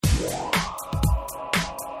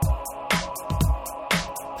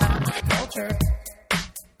culture.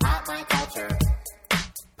 Pop my culture.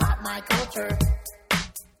 Pop my culture.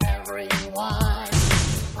 Everyone.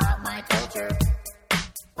 Pop my culture.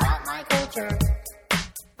 Pop my culture.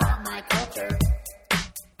 Pop my culture.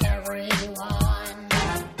 Everyone.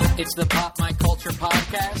 It's the Pop My Culture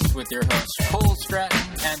podcast with your hosts Cole Stratton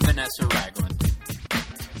and Vanessa Ragland.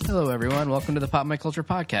 Hello, everyone. Welcome to the Pop My Culture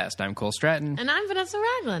podcast. I'm Cole Stratton. And I'm Vanessa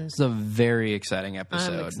Ragland. It's a very exciting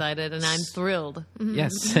episode. I'm excited and I'm thrilled.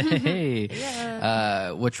 Yes. Hey.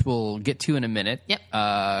 Yeah. Which we'll get to in a minute. Yep.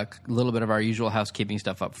 A little bit of our usual housekeeping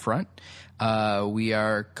stuff up front. We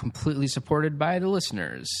are completely supported by the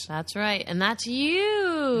listeners. That's right. And that's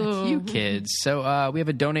you. That's you kids. So we have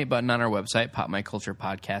a donate button on our website,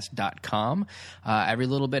 popmyculturepodcast.com. Every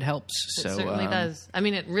little bit helps. It certainly does. I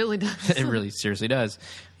mean, it really does. It really seriously does.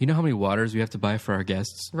 You know how many waters we have to buy for our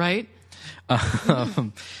guests? Right?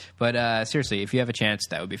 But seriously, if you have a chance,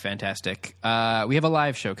 that would be fantastic. We have a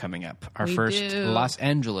live show coming up. Our first do. Los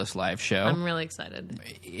Angeles live show. I'm really excited.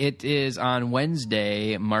 It is on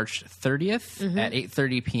Wednesday, March 30th at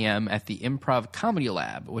 8:30 p.m. at the Improv Comedy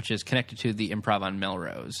Lab, which is connected to the Improv on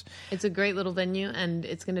Melrose. It's a great little venue, and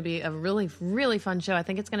it's going to be a really, really fun show. I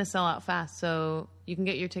think it's going to sell out fast, so you can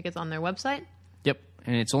get your tickets on their website. Yep.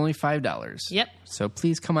 And it's only $5. Yep. So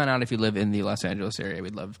please come on out if you live in the Los Angeles area.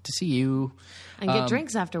 We'd love to see you. And get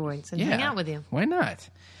drinks afterwards and hang out with you. Why not?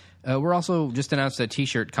 We're also just announced a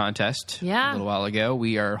T-shirt contest a little while ago.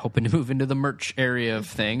 We are hoping to move into the merch area of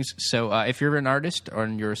things. So if you're an artist or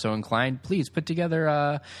you're so inclined, please put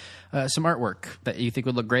together some artwork that you think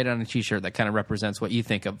would look great on a T-shirt that kind of represents what you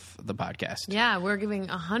think of the podcast. Yeah, we're giving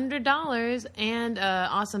 $100 and an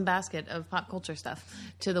awesome basket of pop culture stuff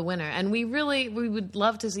to the winner. And we would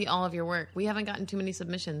love to see all of your work. We haven't gotten too many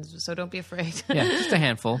submissions, so don't be afraid. Yeah, just a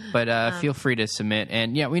handful, but feel free to submit.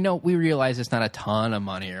 And yeah, we realize it's not a ton of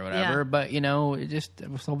money or whatever, but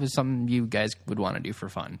it's always something you guys would want to do for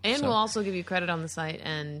fun. And we'll also give you credit on the site,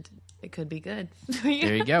 and it could be good.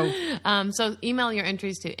 There you go. So email your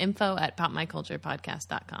entries to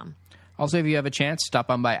info@popmyculturepodcast.com. Also, if you have a chance,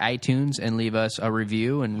 stop on by iTunes and leave us a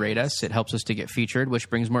review and rate us. It helps us to get featured,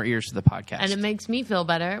 which brings more ears to the podcast. And it makes me feel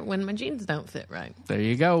better when my jeans don't fit right. There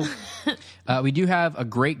you go. We do have a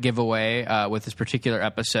great giveaway with this particular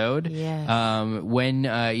episode. Yes. When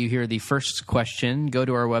you hear the first question, go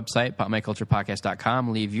to our website,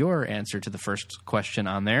 popmyculturepodcast.com, leave your answer to the first question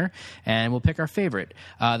on there, and we'll pick our favorite.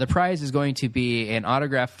 The prize is going to be an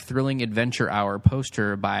autographed Thrilling Adventure Hour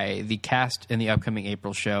poster by the cast in the upcoming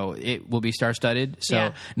April show. It will be star-studded,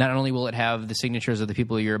 so not only will it have the signatures of the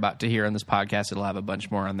people you're about to hear on this podcast, it'll have a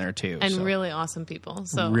bunch more on there too. And really awesome people.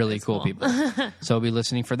 So really cool people. So we'll be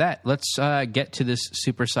listening for that. Let's get to this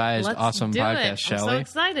supersized, awesome podcast, shall we? I'm so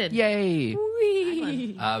excited. Yay!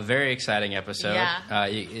 Whee! Very exciting episode. Yeah.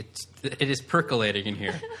 It is percolating in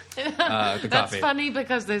here. The That's coffee. funny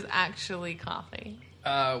because there's actually coffee.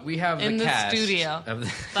 We have in the the cast studio. of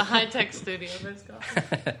The high-tech studio. There's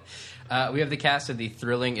coffee. we have the cast of the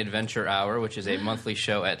Thrilling Adventure Hour, which is a monthly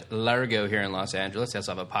show at Largo here in Los Angeles. They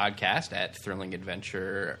also have a podcast at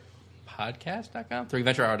thrillingadventurepodcast.com?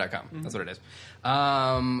 thrillingadventurehour.com. That's what it is.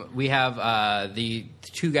 We have the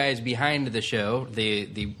two guys behind the show,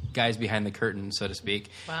 the guys behind the curtain, so to speak,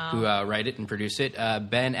 who write it and produce it.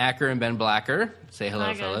 Ben Acker and Ben Blacker. Say hello,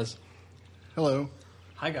 Hi, guys. fellas. Hello.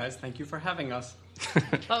 Hi, guys. Thank you for having us.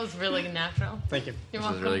 That was really natural. Thank you. You're This is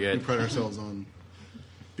welcome. really We good. pride ourselves on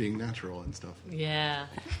being natural and stuff. Yeah.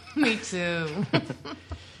 Me too.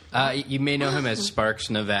 You may know him as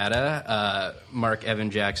Sparks Nevada, Mark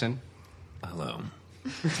Evan Jackson. Hello.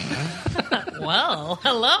 Well,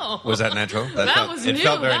 hello. Was that natural? That was it new.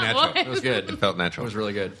 felt very That natural. was. It was good. It felt natural. It was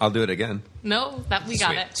really good. I'll do it again. No, that we got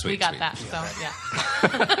Sweet, it. sweet, we got sweet. that. So yeah,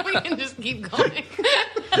 we can just keep going.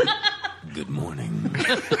 Good morning.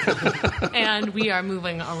 And we are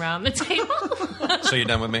moving around the table. So you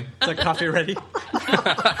done with me? Is the coffee ready?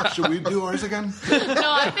 Should we do ours again?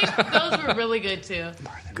 No, I think those were really good too.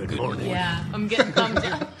 Good morning. Yeah, I'm getting thumbs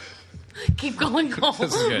up. Keep going, Cole.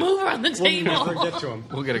 This is good. Move around the We'll never table. get to him.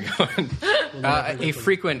 We'll get it going. A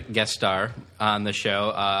frequent guest star on the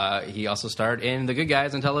show. He also starred in The Good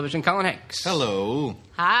Guys on television, Colin Hanks. Hello.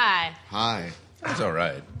 Hi. Hi. It's all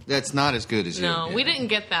right. That's not as good as you. No, we didn't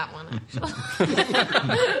get that one, actually.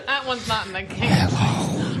 That one's not in the game.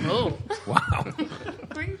 Oh, Wow.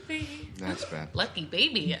 creepy. That's bad. Lucky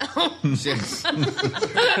baby. Yes.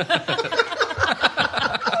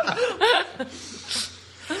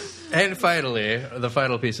 And finally, the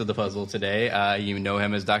final piece of the puzzle today. You know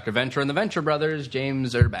him as Dr. Venture and the Venture Brothers,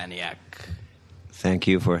 James Urbaniak. Thank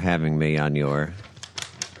you for having me on your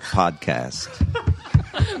podcast.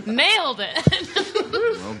 Nailed it.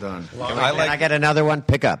 Well done. I got another one.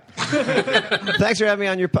 Pick up. Thanks for having me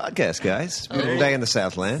on your podcast, guys. It's a beautiful day in the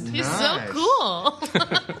Southland. He's Nice. so cool.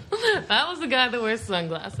 That was the guy that wears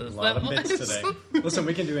sunglasses. A lot of That bits was- today. Listen,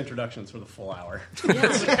 we can do introductions for the full hour.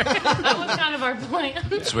 That was kind of our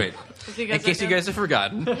plan. Sweet. If you In guys case you okay. guys have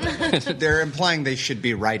forgotten. They're implying they should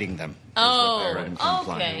be writing them. Oh, implying.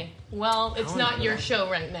 okay. Well, it's not your show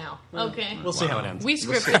right now. Okay. We'll see how it ends. We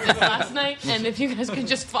scripted this last night, and if you guys could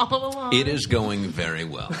just follow along. It is going very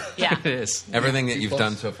well. Yeah. It is. Everything that you've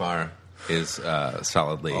done so far is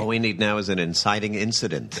solidly. All we need now is an inciting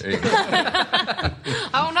incident. There you go.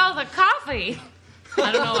 Oh no, the coffee!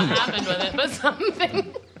 I don't know what happened with it, but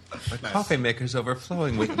something. The coffee maker's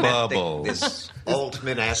overflowing with bubbles. This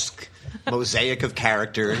Altman-esque mosaic of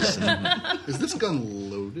characters. Is this gun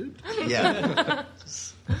loaded? Yeah.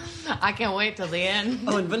 I can't wait till the end.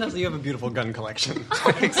 Oh, and Vanessa, you have a beautiful gun collection.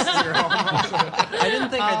 I didn't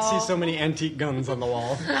think I'd see so many antique guns on the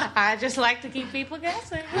wall. I just like to keep people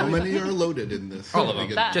guessing. How many are loaded in this? All of them.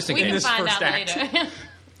 That, Just in we case. can find First out act. later.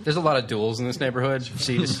 There's a lot of duels in this neighborhood,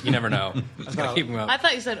 so you never know. Just gotta keep them I up.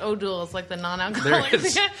 thought you said O'Doul's, like the There non-alcoholic.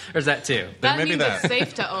 is. There's that too. That may be means that. it's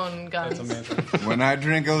safe to own guns. When I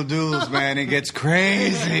drink O'Doul's, man, it gets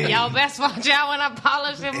crazy. Y'all best watch out when I'm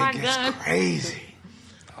polishing my gun. Crazy.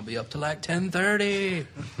 I'll be up to like 10:30.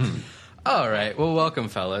 All right. Well, welcome,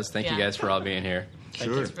 fellas. Thank you Yeah. guys for all being here.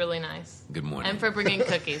 It's really nice. Good morning. And for bringing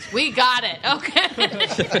cookies. We got it. Okay.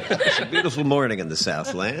 It's a beautiful morning in the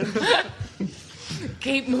Southland.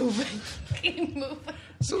 Keep moving. Keep moving.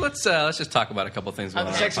 So let's just talk about a couple things going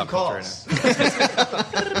on. Take in some pop culture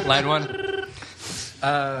right now. Line one.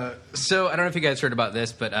 So I don't know if you guys heard about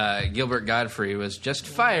this, but Gilbert Gottfried was just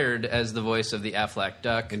fired as the voice of the Aflac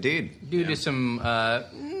Duck. Indeed. Due to some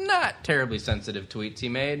not terribly sensitive tweets he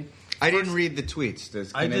made. I didn't read the tweets.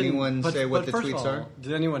 Can anyone say what the first of tweets all, are?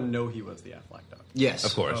 Did anyone know he was the Aflac Duck? Yes.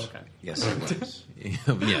 Of course. Oh, okay. Yes, it was.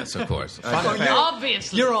 Yes, of course.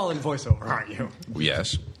 Obviously. You're all in voiceover, aren't you?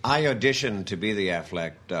 Yes. I auditioned to be the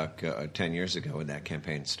Aflac Duck 10 years ago when that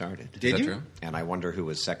campaign started. Did that you? true? And I wonder who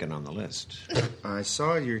was second on the list. I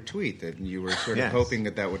saw your tweet that you were sort of Yes. hoping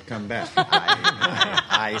that would come back.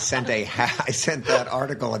 I sent that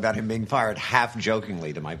article about him being fired half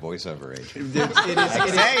jokingly to my voiceover agent.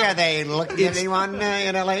 Hey, are they looking at anyone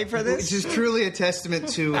in LA for This this? is truly a testament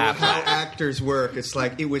to how actors work. It's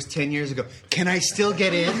like, it was 10 years ago. Can I still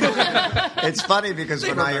get in? It's funny because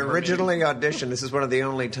when I originally auditioned, this is one of the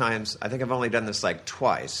only times, I think I've only done this like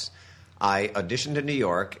twice. I auditioned in New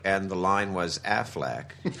York, and the line was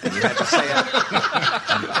Aflac, and you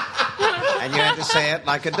had to say it,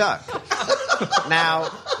 like a duck. Now,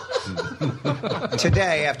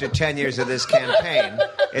 today, after 10 years of this campaign,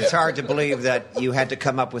 it's hard to believe that you had to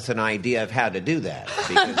come up with an idea of how to do that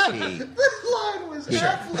because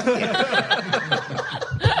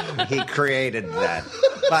he created that.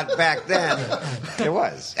 But back then, it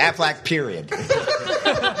was Aflac, period.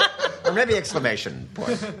 Or maybe exclamation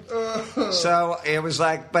point. So it was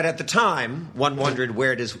like, but at the time, one wondered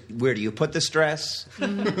where do you put the stress?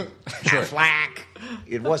 Aflac.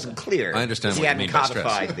 It wasn't clear. I understand He what you hadn't mean by stress.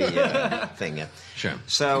 codified the thing yet. Sure.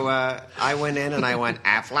 So I went in and I went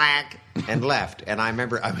Aflac and left. And I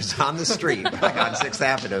remember I was on the street, like on 6th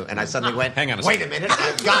Avenue, and I suddenly went, Hang on a wait second. a minute,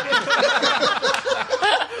 I've got it.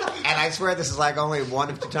 And I swear this is like only one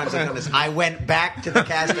of two times I've done this. I went back to the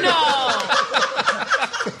casting.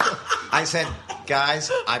 I said,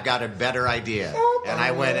 guys, I've got a better idea. And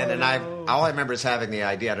I went in, and all I remember is having the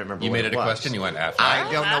idea. I don't remember You what made it it a was. question. You went Aflac.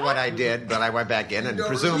 I don't know what I did, but I went back in and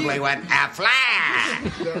presumably went Aflac.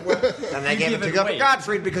 And they gave it to give it Gilbert away.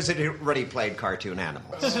 Gottfried because it had already played cartoon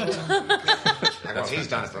animals. Well, he's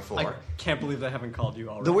done it before. I can't believe they haven't called you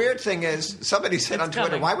already. The weird thing is, somebody said on Twitter,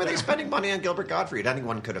 coming. why were they spending money on Gilbert Gottfried?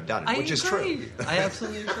 Anyone could have done it, which is true. I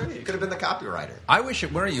absolutely agree. Could have been the copywriter. I wish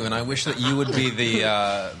it were you, and I wish that you would be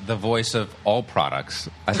the voice of all products.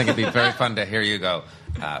 I think it'd be very fun to hear you go,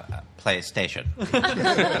 PlayStation.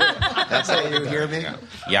 That's how you hear me?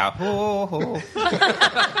 Yahoo!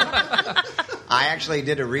 I actually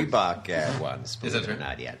did a Reebok ad once. Is that believe it or true?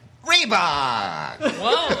 Not yet. Reebok!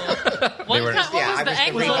 Whoa. What were- was Yeah, I the was the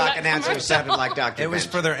angle of Reebok that announcer who commercial? sounded like Dr. It was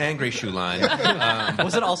Bench. for their angry shoe line.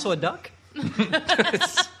 Was it also a duck?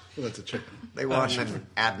 Well, that's a chicken. They wanted an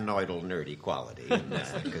adenoidal nerdy quality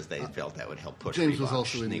because they felt that would help push James was Reebok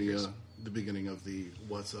also sneakers. in the beginning of the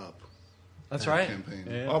What's Up That's right. campaign.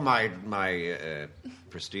 Yeah. Oh, my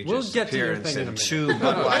prestigious We'll get to your appearance thing in a in minute. 2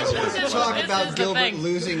 Budweisers. This Talk is about the Gilbert thing.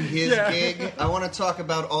 losing his gig. I want to talk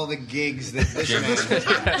about all the gigs that this man has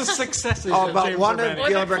had. The successes Oh, of about James one of Urbaniak. What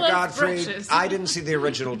a Gilbert close Gottfried. brushes. I didn't see the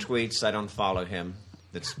original tweets. I don't follow him.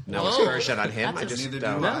 That's no aspersion on him. I That's just Neither do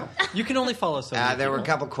don't. I. You can only follow so many There were a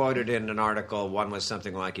people. couple quoted in an article. One was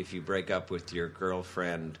something like, "If you break up with your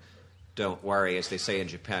girlfriend, don't worry. As they say in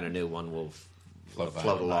Japan, a new one will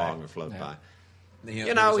float along or float by."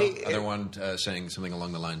 You know, there was another one saying something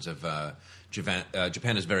along the lines of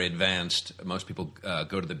Japan is very advanced. Most people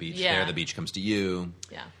go to the beach Yeah. there. The beach comes to you.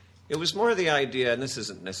 Yeah. It was more the idea, and this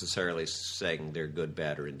isn't necessarily saying they're good,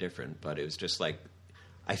 bad, or indifferent, but it was just like,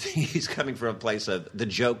 I think he's coming from a place of the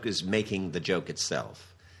joke is making the joke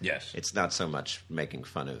itself. Yes. It's not so much making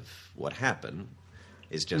fun of what happened.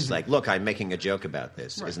 It's just like, look, I'm making a joke about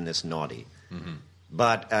this. Isn't this naughty? Mm-hmm.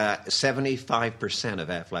 But 75% of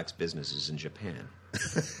Aflac's business is in Japan.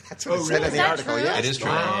 That's what it said in Is the that article. true? Yeah, It is true.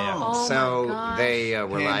 Oh, so my gosh. they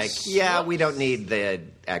were like, Hence- yeah, we don't need the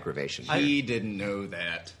aggravation. He didn't know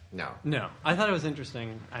that. No. No, I thought it was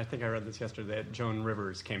interesting. I think I read this yesterday that Joan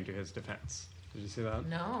Rivers came to his defense. Did you see that?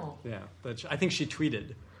 No. Yeah, I think she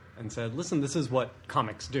tweeted and said, "Listen, this is what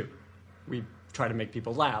comics do. We try to make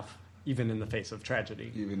people laugh, even in the face of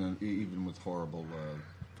tragedy." Even with horrible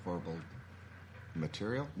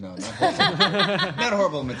material? No, not horrible. Not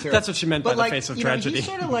horrible material. That's what she meant by the face of you know, tragedy. he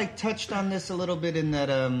sort of like touched on this a little bit in that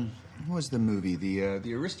what was the movie?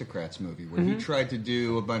 The Aristocrats movie, where he tried to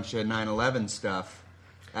do a bunch of 9/11 stuff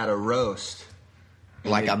at a roast.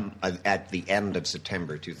 Like at the end of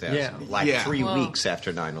September 2000. Yeah. Like Yeah. 3 Whoa. weeks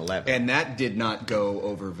after 9/11. And that did not go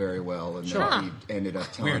over very well, and then he ended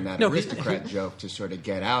up telling that No, aristocrat joke to sort of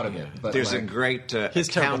get out of it. But There's a like, great His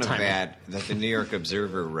terrible account of timing. that the New York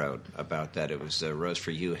Observer wrote about that. It was a roast for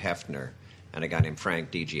Hugh Hefner and a guy named Frank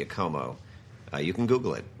DiGiacomo. You can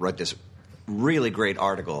Google it. Wrote this really great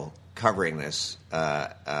article covering this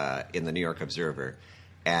in the New York Observer.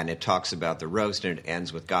 And it talks about the roast, and it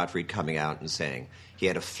ends with Gottfried coming out and saying he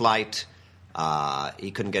had a flight.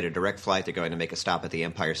 He couldn't get a direct flight. They're going to make a stop at the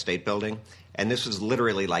Empire State Building. And this was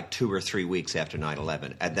literally like 2 or 3 weeks after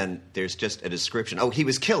 9/11. And then there's just a description. Oh, he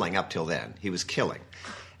was killing up till then. He was killing.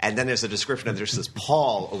 And then there's a description of there's this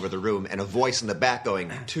pall over the room and a voice in the back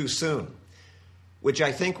going, too soon. Which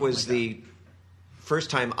I think was the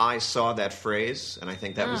first time I saw that phrase. And I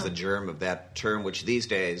think that was the germ of that term, which these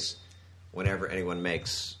days, whenever anyone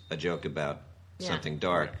makes a joke about something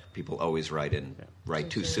dark, people always write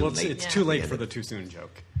too soon. Well, it's late. too late for the too soon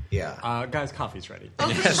joke. Yeah. Guys, coffee's ready.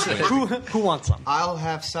 Who wants some? I'll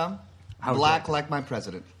have some. Black like my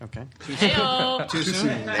president. Okay. Heyo. Too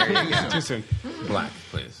soon. There you go. Too soon. Black,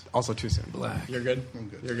 please. Also too soon. Black. You're good? I'm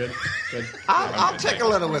good. You're good? Good. I'll take a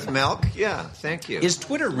little with milk. Yeah, thank you. Is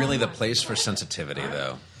Twitter really the place for sensitivity,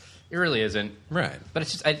 though? It really isn't. Right. But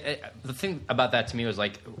it's just the thing about that to me was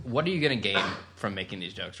like, what are you going to gain from making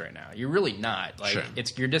these jokes right now? You're really not. Like, Sure.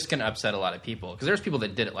 you're just going to upset a lot of people because there's people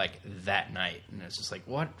that did it like that night, and it's just like,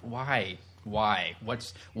 what? Why?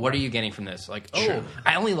 What are you getting from this? Like, Sure.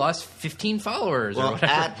 I only lost 15 followers or Well,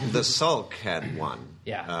 whatever. at the Sulk had one,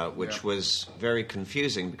 Yeah. which was very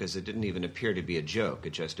confusing because it didn't even appear to be a joke.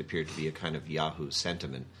 It just appeared to be a kind of Yahoo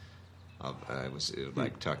sentiment. It was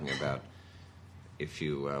like talking about if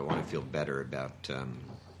you want to feel better about the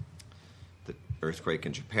earthquake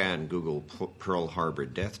in Japan, Google Pearl Harbor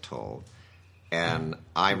death toll. And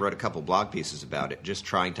I wrote a couple blog pieces about it, just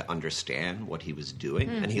trying to understand what he was doing.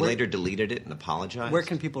 And he later deleted it and apologized. Where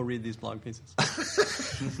can people read these blog pieces?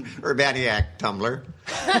 Urbaniac Tumblr.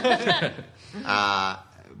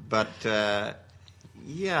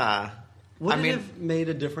 Yeah. Would I it mean, have made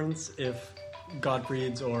a difference if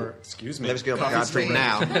Gottfried's or, excuse me, let's go to Coffee's Gottfried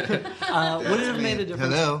Ready. now. Would it have made a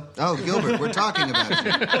difference? Hello. Oh, Gilbert, we're talking about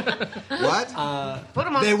you. What? Put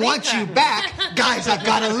him on They want speaker. you back, guys. I've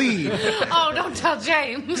got to leave. Oh, don't tell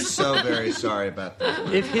James. So very sorry about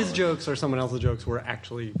that. If his jokes or someone else's jokes were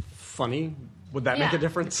actually funny, would that make Yeah. a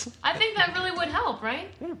difference? I think that really would help,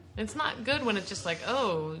 right? It's not good when it's just like,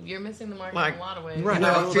 oh, you're missing the mark in a lot of ways. Right. You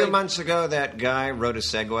know, a few months ago, that guy rode a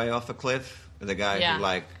Segway off a cliff. The guy Yeah. who,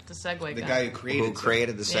 like, The Segway The guy. guy who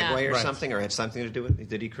created the Yeah. Segway or Right. something, or had something to do with it.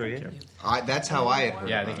 Did he create it? That's how I had heard.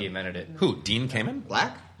 Yeah, I about think he it. invented it. Who? Dean Kamen?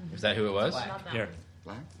 Black. Is that who it was? Not that Here,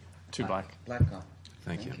 one. Black. too black. Black. Oh.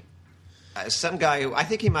 Thank you. Some guy who, I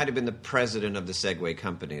think he might have been the president of the Segway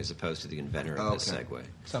company as opposed to the inventor of the Okay. Segway.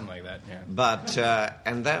 Something like that. Yeah. But,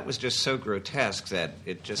 and that was just so grotesque that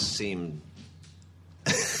it just seemed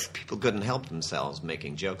people couldn't help themselves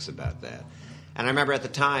making jokes about that. And I remember at the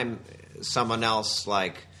time, someone else,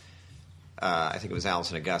 like, I think it was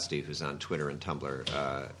Alison Augusti, who's on Twitter and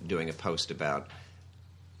Tumblr, doing a post about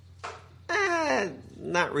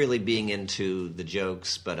not really being into the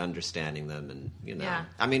jokes, but understanding them, and you know, Yeah.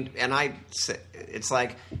 I mean, and it's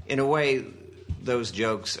like, in a way, those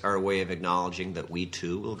jokes are a way of acknowledging that we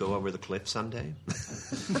too will go over the cliff someday?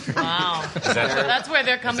 Wow. That's where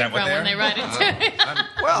they're coming from when they write it.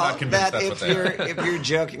 Well, convinced that that's what if you're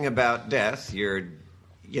joking about death, you're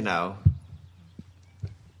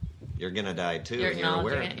gonna die too, You're and you're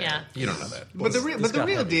aware of acknowledging that. it, yeah. You don't know that. But the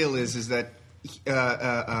real deal is that.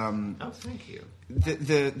 Oh, thank you.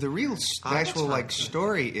 The real actual fine. like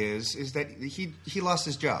story is that he lost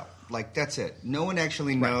his job. Like that's it. No one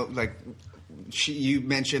actually know. Like you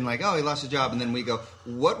mentioned, like he lost his job, and then we go,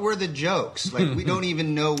 what were the jokes? Like we don't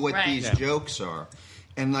even know what Right. these Yeah. jokes are.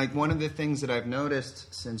 And like one of the things that I've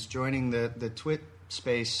noticed since joining the Twit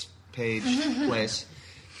Space page place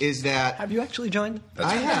is that Have you actually joined?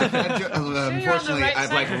 I have. Unfortunately, right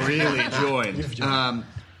I've like side. really joined.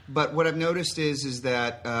 But what I've noticed is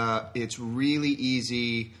that it's really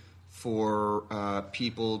easy for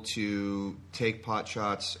people to take pot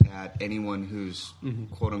shots at anyone who's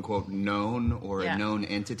quote unquote known or Yeah. a known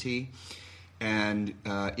entity. And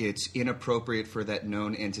it's inappropriate for that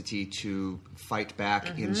known entity to fight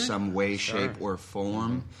back in some way, shape, or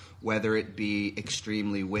form, whether it be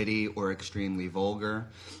extremely witty or extremely vulgar.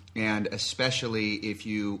 And especially if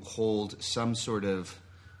you hold some sort of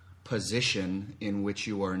position in which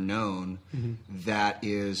you are known that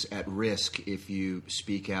is at risk if you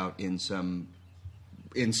speak out in some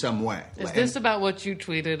way. Is this about what you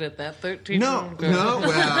tweeted at that 13? No. Well,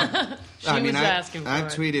 She was asking for I've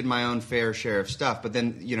it. tweeted my own fair share of stuff, but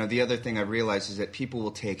then the other thing I've realized is that people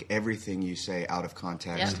will take everything you say out of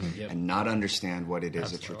context and not understand what it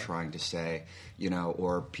is that you're trying to say,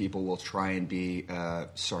 or people will try and be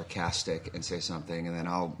sarcastic and say something, and then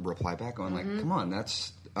I'll reply back going like, "Come on,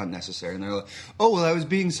 that's unnecessary." And they're like, "Oh, well, I was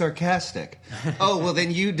being sarcastic." Oh, well,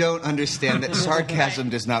 then you don't understand that sarcasm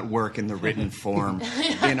does not work in the written form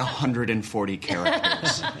in 140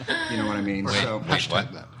 characters. You know what I mean? So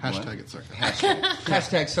Hashtag that. Hashtag it sarcastic.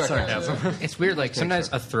 hashtag sarcasm. It's weird. Like sometimes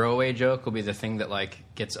a throwaway joke will be the thing that like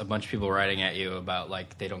gets a bunch of people writing at you about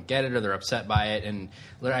like they don't get it or they're upset by it. And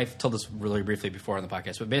I've told this really briefly before on the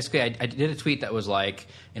podcast, but basically I did a tweet that was like,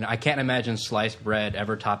 I can't imagine sliced bread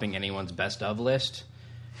ever topping anyone's best of list.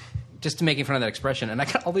 Just to making fun of that expression. And I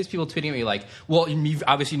got all these people tweeting at me like, well, you've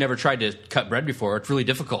obviously never tried to cut bread before. It's really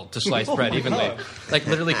difficult to slice bread evenly. Like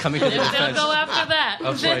literally coming to the Don't defense go after that.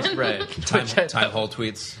 of sliced bread. Time hole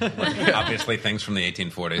tweets. Obviously things from the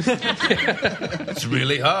 1840s. It's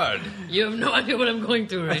really hard. You have no idea what I'm going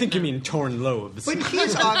through right I think now. you mean torn loaves. But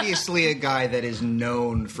he's obviously a guy that is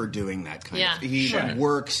known for doing that kind Yeah. of thing. He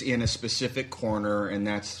works in a specific corner, and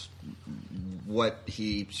that's what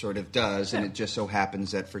he sort of does. And it just so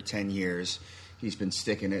happens that for 10 years, he's been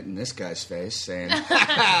sticking it in this guy's face, saying,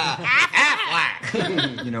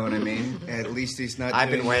 Affleck! You know what I mean? At least he's not I've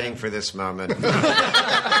doing been waiting that. for this moment for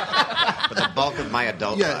the bulk of my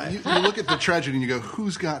adult Yeah, life. you look at the tragedy and you go,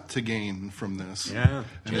 who's got to gain from this? Yeah.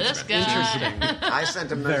 And This guy. I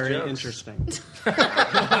sent him those Very jokes. interesting. It's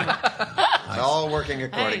all working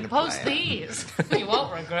according Hey, to post plan. these. You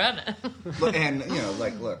won't regret it. And,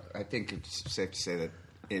 look, I think it's safe to say that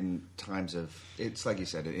in times of, it's like you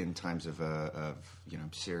said, in times of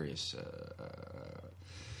serious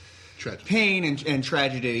Tragedy. pain and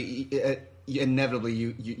tragedy, inevitably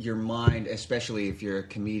your mind, especially if you're a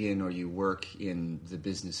comedian or you work in the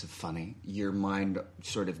business of funny, your mind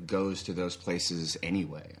sort of goes to those places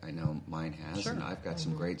anyway. I know mine has, and I've got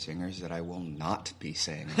some great singers that I will not be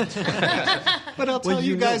saying. But I'll tell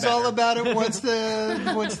you you know guys all better. about it once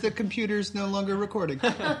the computer's no longer recording.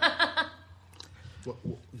 Well,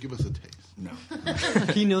 give us a taste. No.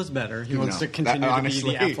 He knows better. He wants No. to continue to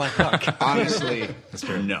Honestly. be the Affleck Duck. Honestly,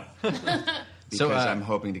 no. Because So, I'm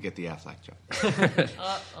hoping to get the Affleck job.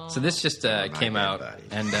 So this just came dead out, body.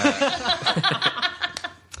 and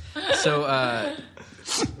so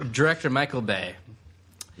director Michael Bay,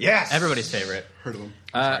 Yes. everybody's favorite, Heard of him.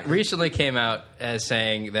 recently came out as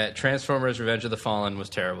saying that Transformers: Revenge of the Fallen was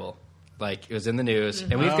terrible. Like it was in the news,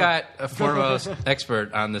 and we've got a foremost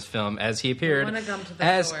expert on this film as he appeared wanna come to the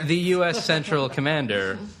as source. the U.S. Central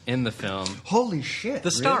Commander in the film. Holy shit.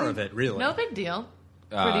 The star really? of it, really. No big deal.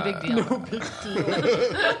 Pretty big deal.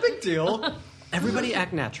 No big deal. Everybody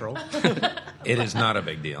act natural. It is not a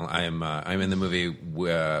big deal. I'm in the movie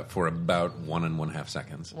for about 1.5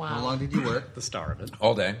 seconds. Wow. How long did you work? The star of it.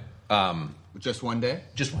 All day. Just one day?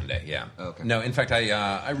 Just one day, yeah. Okay. No, in fact,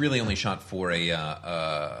 I really only shot for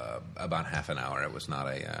about half an hour. It was not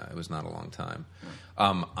a long time.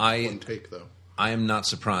 One take, though. I am not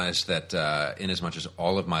surprised that, in as much as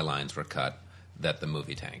all of my lines were cut, that the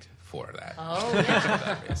movie tanked for that. Oh,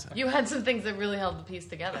 yeah. You had some things that really held the piece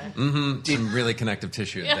together. Some really connective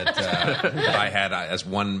tissue that I had as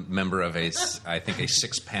one member of I think a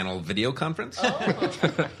 6-panel video conference.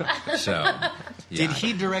 So, yeah. Did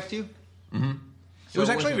he direct you? It was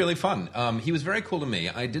actually really fun. He was very cool to me.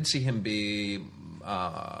 I did see him be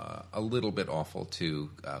a little bit awful to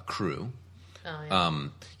crew. Oh,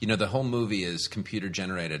 yeah. The whole movie is computer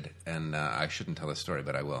generated, and I shouldn't tell this story,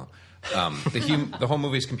 but I will. The whole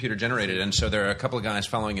movie is computer generated, and so there are a couple of guys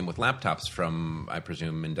following him with laptops from, I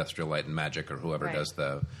presume, Industrial Light and Magic or whoever Right. does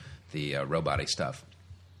the robot-y stuff.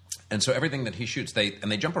 And so everything that he shoots, they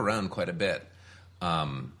jump around quite a bit.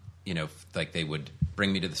 Like they would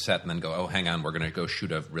bring me to the set and then go, oh, hang on, we're going to go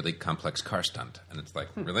shoot a really complex car stunt. And it's like,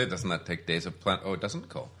 really? Doesn't that take days of plan? Oh, it doesn't?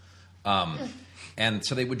 Cool. And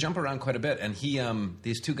so they would jump around quite a bit. And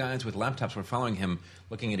these two guys with laptops were following him,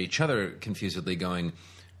 looking at each other confusedly, going,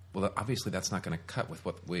 well, obviously that's not going to cut with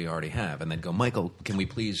what we already have. And they'd go, Michael, can we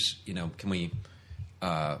please, can we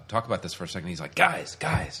talk about this for a second? He's like, guys,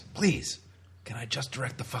 please, can I just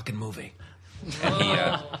direct the fucking movie?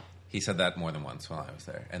 And he said that more than once while I was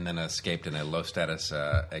there, and then escaped in a low-status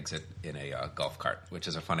exit in a golf cart, which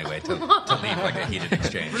is a funny way to leave like a heated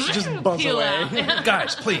exchange. Just buzz Peel away. out.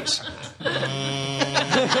 Guys, please.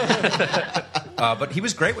 But he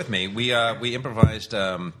was great with me. We improvised.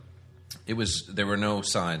 There were no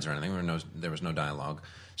signs or anything. There was no dialogue.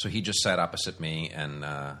 So he just sat opposite me, and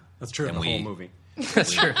That's true. and The whole movie.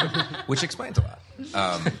 That's true. which explains a lot.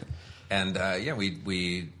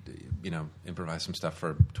 We improvised some stuff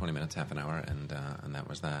for 20 minutes, half an hour, and that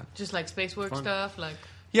was that. Just like space work stuff, like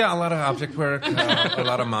Yeah, a lot of object work, a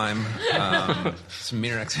lot of mime, some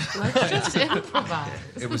mirror exercise. let's just improvise.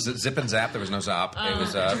 It was a zip and zap. There was no zop. It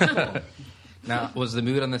was. Now, was the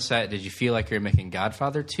mood on the set, did you feel like you were making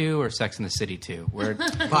Godfather 2 or Sex and the City 2? Where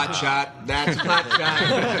Pot shot. That's pot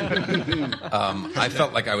shot. I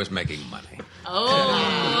felt like I was making money.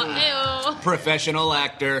 Oh, Professional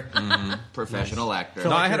actor. Professional actor.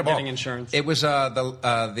 Feel No, like I had you're a ball. getting insurance. It was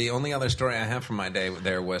the only other story I have from my day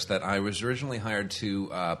there was that I was originally hired to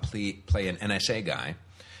play an NSA guy,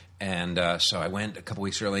 and so I went a couple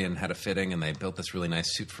weeks early and had a fitting, and they built this really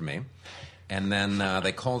nice suit for me. And then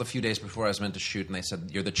they called a few days before I was meant to shoot, and they said,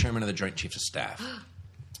 "You're the chairman of the Joint Chiefs of Staff."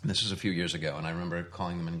 And this was a few years ago, and I remember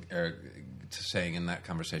calling them and saying in that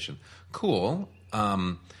conversation, "Cool.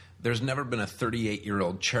 There's never been a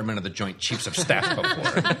 38-year-old chairman of the Joint Chiefs of Staff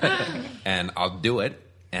before, and I'll do it."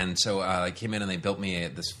 And so I came in, and they built me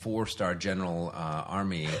this 4-star General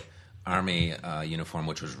Army uniform,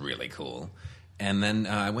 which was really cool. And then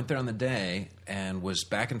I went there on the day and was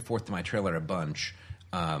back and forth to my trailer a bunch.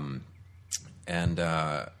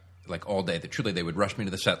 Like all day, truly, they would rush me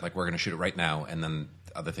to the set, like, we're going to shoot it right now, and then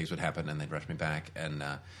other things would happen, and they'd rush me back. And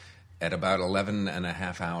at about 11 and a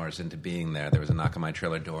half hours into being there was a knock on my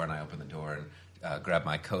trailer door, and I opened the door and grabbed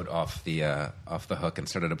my coat off the hook and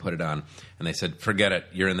started to put it on. And they said, "Forget it,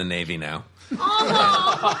 you're in the Navy now."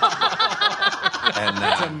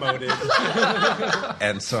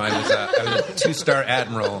 And so I was a 2-star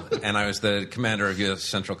admiral, and I was the commander of U.S.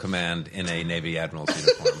 Central Command in a Navy admiral's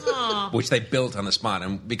uniform, which they built on the spot.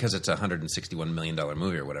 And because it's a $161 million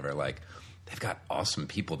movie or whatever, like, they've got awesome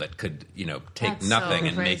people that could, take That's nothing so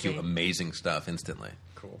and make you crazy. amazing stuff instantly.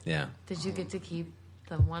 Cool. Yeah. Did you get to keep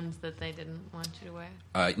the ones that they didn't want you to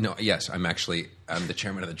wear? No. Yes, I'm the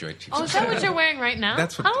chairman of the Joint Chiefs. Oh, of is that Staff. what you're wearing right now?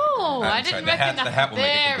 That's what. Oh, I'm I sorry, didn't the hat, recognize. the hat will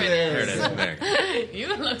There make it it. is. There it is.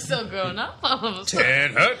 You look so grown up all of a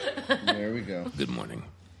sudden. There we go. Good morning.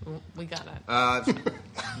 We got it.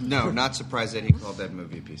 No, not surprised that he called that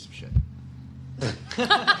movie a piece of shit.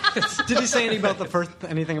 Did he say anything about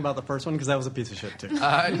the first one? Because that was a piece of shit too.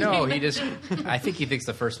 no, I think he thinks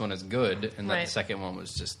the first one is good, and that Right. the second one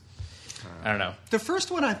was just, I don't know. The first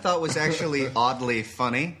one I thought was actually oddly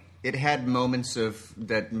funny. It had moments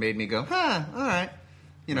that made me go, "Huh, all right."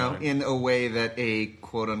 In a way that a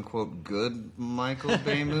quote-unquote good Michael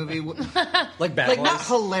Bay movie would. Like Bad Like, Boys. not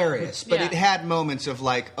hilarious, but Yeah. it had moments of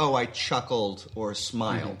like, oh, I chuckled or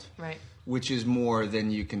smiled. Right. Which is more than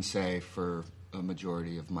you can say for a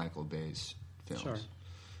majority of Michael Bay's films. Sure.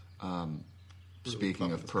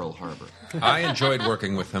 Speaking of Pearl Harbor. I enjoyed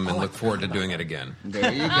working with him and look forward to doing it again.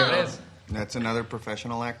 There you go. That's another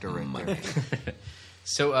professional actor right there.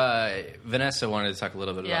 So, Vanessa wanted to talk a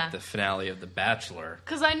little bit Yeah. about the finale of The Bachelor.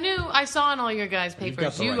 Because I saw in all your guys' got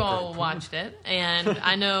papers, the you right all group. watched it, and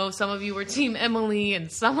I know some of you were Team Emily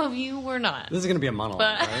and some of you were not. This is going to be a monologue,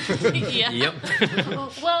 But right? yeah. Yep.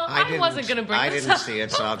 Well, I wasn't going to bring I this didn't up. see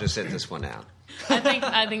it, so I'll just sit this one out.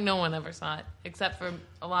 I think no one ever saw it except for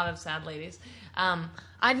a lot of sad ladies.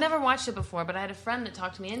 I'd never watched it before, but I had a friend that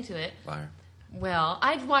talked me into it. Liar. Well,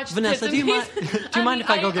 I'd watched Vanessa, bits do you and mind? pieces. Do you mind if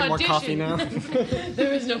I go get more coffee auditioned. now?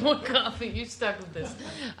 There is no more coffee. You're stuck with this.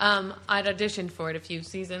 I'd auditioned for it a few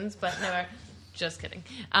seasons, but never. Just kidding.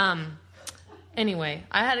 Anyway,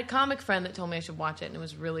 I had a comic friend that told me I should watch it, and it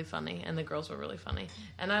was really funny, and the girls were really funny.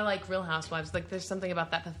 And I like Real Housewives. Like, there's something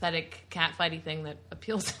about that pathetic catfighty thing that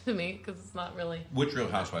appeals to me because it's not really. Which Real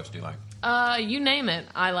Housewives do you like? You name it,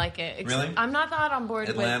 I like it. Really? I'm not that on board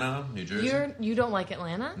Atlanta, with New Jersey? You don't like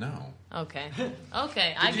Atlanta? No. Okay.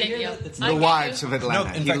 Okay, I get you. The wives of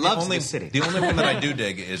Atlanta. in He fact, loves the the city. The only one that I do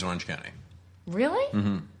dig is Orange County. Really?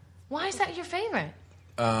 Mm-hmm. Why is that your favorite?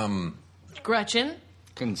 Gretchen.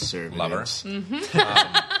 Conservatives.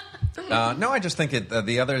 Lover. No, I just think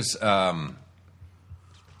the others.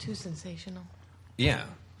 Too sensational. Yeah.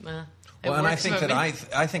 It Well, and I works think for that me.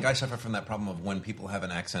 I think I suffer from that problem of when people have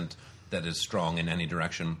an accent that is strong in any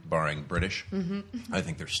direction, barring British. Mm-hmm. I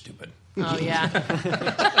think they're stupid. Oh yeah.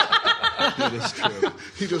 It is true.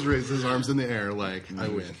 He just raised his arms in the air like, I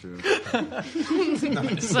win.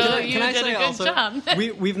 So you Can I did say a good also, job.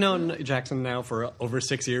 we've known Jackson now for over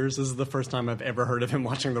 6 years. This is the first time I've ever heard of him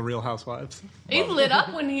watching The Real Housewives. He lit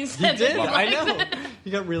up when he said Did it. I know?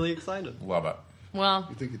 He got really excited. Love it. Well,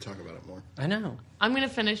 You think you'd talk about it more? I know. I'm going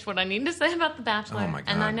to finish what I need to say about The Bachelor. Oh, my God.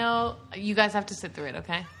 And I know you guys have to sit through it,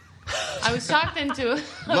 okay? I was talked into it.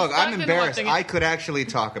 Look, I'm embarrassed. I could actually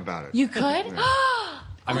talk about it. You could?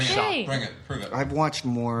 Bring Okay. it. Bring it. Prove it. I've watched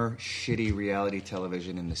more shitty reality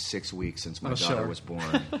television in the 6 weeks since my daughter sure. was born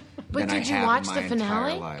But than I did you have watch in my the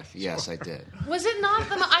finale? entire life. Yes, I did. Was it not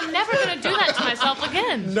the... I'm never going to do that to myself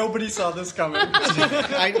again. Nobody saw this coming.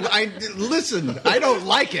 Listen, I don't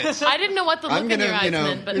like it. I didn't know what the look I'm in gonna, your eyes you know,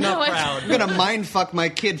 meant, but you're no, not I- proud. I'm gonna mind fuck my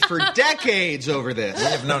kid for decades over this. We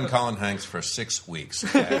have known Colin Hanks for 6 weeks.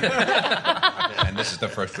 And this is the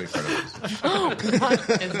first we've heard of this.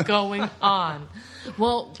 What is going on?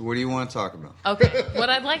 Well, What do you want to talk about? okay. What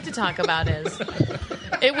I'd like to talk about is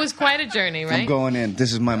it was quite a journey, right? I'm going in.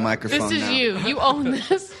 This is my microphone This is now. you. You own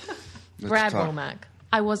this. Brad talk. Womack.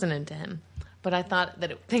 I wasn't into him, but I thought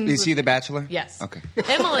that things. Is he the Bachelor? Yes. Okay.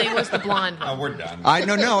 Emily was the blonde Oh, one, we're done. I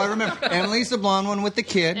I remember. Emily's the blonde one with the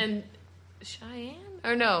kid. and Cheyenne.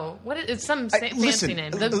 Or no, what is it's some fancy Listen, name?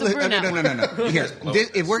 The brunette. no. Here,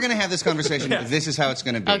 if we're going to have this conversation, this is how it's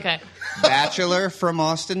going to be. Okay. Bachelor from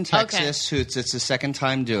Austin, Texas, who it's the second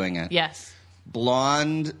time doing it. Yes.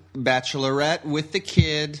 Blonde bachelorette with the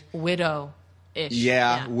kid. Widow-ish.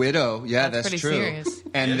 Yeah, widow. Yeah, That's that's pretty true. serious.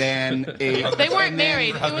 And then They weren't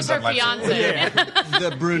married. It was her fiance.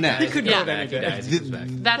 the brunette. Could Yeah. go any day. That's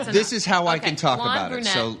This enough. is how I Okay, can talk blonde, about it.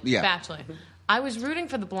 brunette, So, yeah. Bachelor. I was rooting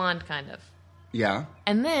for the blonde, kind of. Yeah.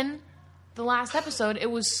 And then the last episode,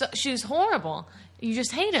 she was horrible. You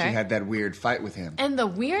just hate her. She had that weird fight with him. And the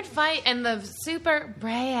weird fight and the super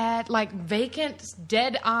Brad, like vacant,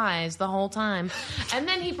 dead eyes the whole time. And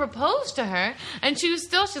then he proposed to her, and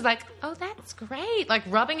she's like, oh, that's great. Like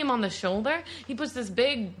rubbing him on the shoulder. He puts this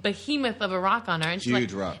big behemoth of a rock on her, and she's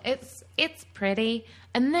Huge like, rock. It's pretty.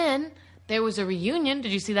 And then there was a reunion.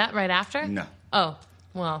 Did you see that right after? No. Oh.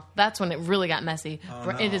 Well, that's when it really got messy. Oh, no.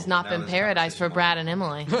 It has not Now been this paradise for conversation Brad and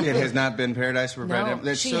Emily. It has not been paradise for Brad. No,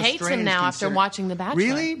 That's she so hates him strange now after consider- watching The Bachelor.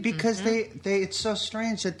 Really? Because they it's so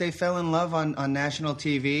strange that they fell in love on national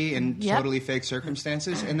TV in Yep. totally fake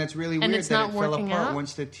circumstances, and that's really And weird it's that not it fell working apart out?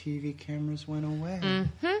 once the TV cameras went away.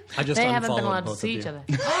 I just They haven't been unfollowed allowed to both see of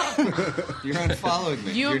each you. other. You're unfollowed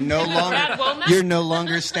me. You- You're no Brad Womack? longer you're no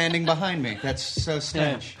longer standing behind me. That's so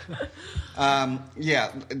strange.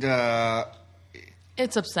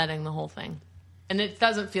 It's upsetting, the whole thing. And it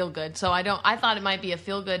doesn't feel good. So I thought it might be a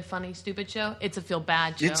feel good, funny, stupid show. It's a feel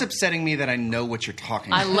bad show. It's upsetting me that I know what you're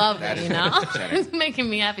talking I about. love That it, is you know? upsetting. It's making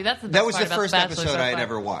me happy. That's the best That was part the about first Bachelor episode so I had far.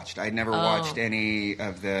 ever watched. I'd never watched any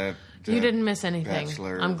of the You didn't miss anything.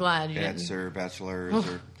 Bachelor, I'm glad you didn't. Bachelors.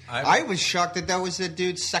 Or, I was shocked that was the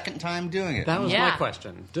dude's second time doing it. That was Yeah. my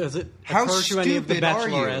question. Does it How occur to any of the stupid are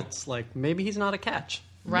you? bachelorettes, like, maybe he's not a catch?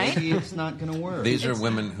 Right? Maybe it's not going to work. These are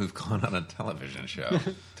women who've gone on a television show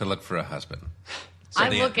to look for a husband. I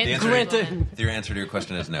look at answer, your answer to your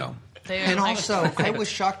question is no. And also, I was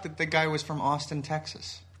shocked that the guy was from Austin,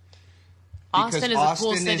 Texas. Austin Because is a Austin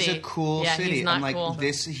cool city. is a cool Yeah, city. he's not I'm like, cool.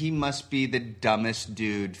 he must be the dumbest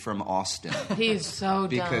dude from Austin. He's so dumb.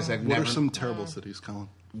 Because I've What never. are some terrible cities, Colin?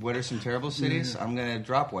 What are some terrible cities? I'm going to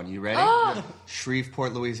drop one. You ready?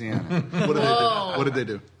 Shreveport, Louisiana. What did they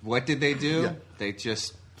do? What did they do? Yeah. They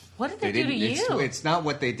just. What did they do to didn't- you? It's not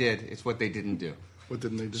what they did. It's what they didn't do. What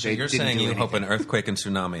didn't they do? So you're didn't saying do you hope an anything. earthquake and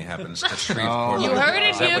tsunami happens to Shreveport? You heard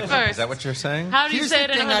it Is that here what- first. Is that what you're saying? How do you Here's say the it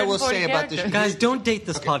in thing I will 140 say about the characters? Guys, don't date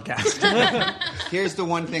this podcast. Here's the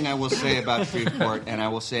one thing I will say about Shreveport, and I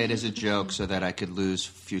will say it as a joke so that I could lose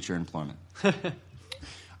future employment.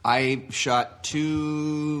 I shot 2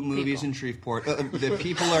 movies in Shreveport. The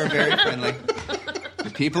people are very friendly. The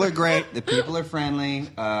people are great. The people are friendly.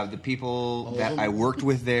 The people that I worked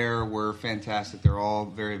with there were fantastic. They're all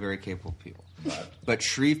very, very capable people. But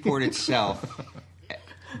Shreveport itself,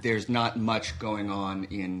 there's not much going on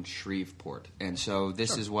in Shreveport. And so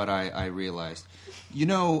this is what I realized. You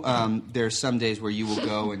know, there's some days where you will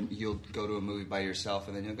go and you'll go to a movie by yourself,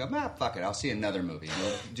 and then you'll go, fuck it, I'll see another movie. And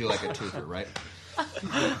you'll do like a twofer, right?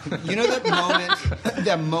 You know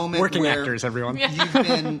that moment Working where actors, everyone.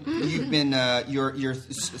 you're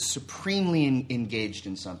supremely engaged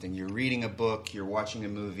in something. You're reading a book, you're watching a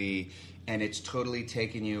movie, and it's totally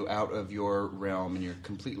taken you out of your realm, and you're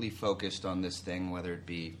completely focused on this thing, whether it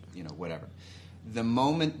be, whatever. The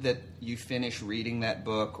moment that you finish reading that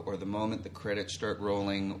book, or the moment the credits start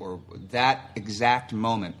rolling, or that exact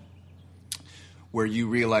moment where you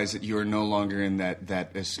realize that you are no longer in that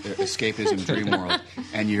escapism dream world,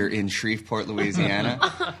 and you're in Shreveport,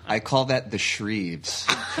 Louisiana, I call that the Shreves.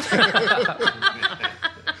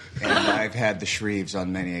 And I've had the Shreves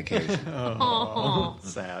on many occasions. Oh,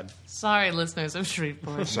 sad. Sorry, listeners of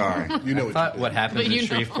Shreveport. Sorry. You know What happens in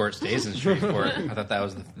Shreveport stays in Shreveport. I thought that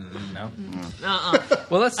was the... No?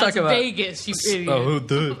 Well, let's talk That's about... Vegas, you idiot. Oh, who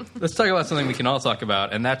did? Let's talk about something we can all talk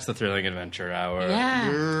about, and that's the Thrilling Adventure Hour.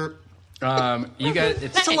 Yeah. You guys...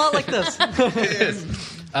 It's a lot like this.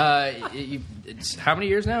 It's how many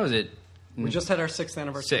years now? Is it... We just had our 6th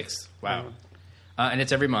anniversary. 6. Wow. And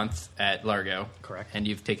it's every month at Largo. Correct. And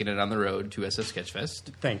you've taken it on the road to SF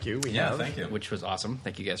Sketchfest. Thank you. We Yeah, have. thank you. Which was awesome.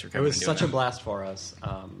 Thank you guys for It coming. was and doing such a that. blast for us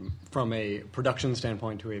from a production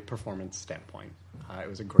standpoint to a performance standpoint. It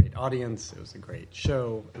was a great audience. It was a great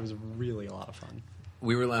show. It was really a lot of fun.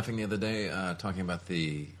 We were laughing the other day talking about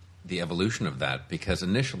the evolution of that, because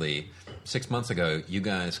initially, 6 months ago, you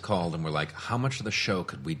guys called and were like, how much of the show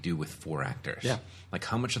could we do with 4 actors? Yeah. Like,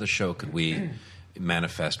 how much of the show could we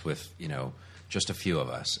manifest with, just a few of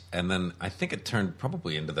us? And then I think it turned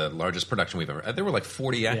probably into the largest production we've ever... There were like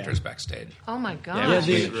 40 actors backstage. Oh, my God. Yeah, Yeah,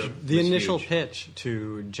 it was the huge. initial pitch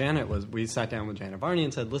to Janet was, we sat down with Janet Varney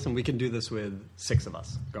and said, listen, we can do this with 6 of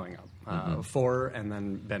us going up. 4 and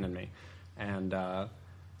then Ben and me. And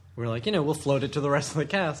we were like, we'll float it to the rest of the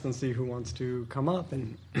cast and see who wants to come up.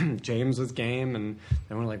 And James was game, and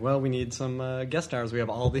then we're like, well, we need some guest stars. We have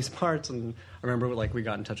all these parts. And I remember we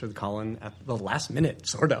got in touch with Colin at the last minute,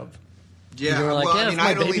 sort of. Yeah, You were like, well, yeah, I if mean, my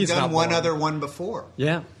I'd only baby's done not one born. other one before.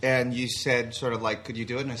 Yeah. And you said sort of like, could you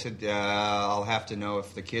do it? And I said, I'll have to know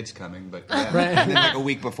if the kid's coming. But yeah. Right. And then like a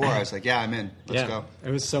week before, I was like, yeah, I'm in. Let's go.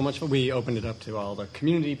 It was so much fun. We opened it up to all the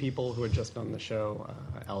community people who had just done the show,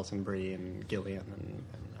 Alison Brie and Gillian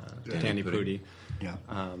and Danny Pudi. Yeah.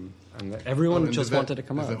 And everyone and just Yvette- wanted to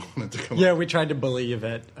come up. Yvette wanted to come Yeah, up. we tried to bully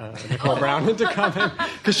Yvette, Nicole Brown, into coming,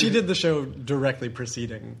 because she did the show directly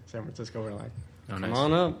preceding San Francisco. We're like, come nice.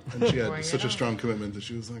 on up. And she Bring had it such a on. strong commitment that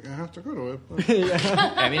she was like, I have to go to it.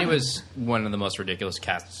 I mean, it was one of the most ridiculous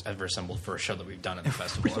casts ever assembled for a show that we've done at the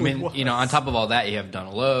festival. really I mean, was. on top of all that, you have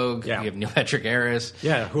Donald Logue, Yeah. you have Neil Patrick Harris.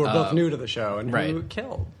 Yeah, who are both new to the show and who right.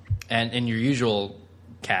 killed. And your usual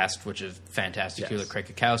cast, which is fantastic. Yes. You have Craig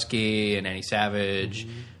Kukowski and Annie Savage,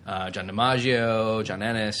 John DiMaggio, John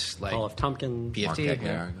Ennis, like Paul F. Tompkins, PFT. Mark yeah.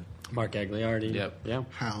 Gagliardi. Mark Gagliardi. Yep. Yeah.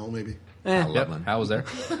 Hal, maybe. Hal Yep, Lublin. Hal was there.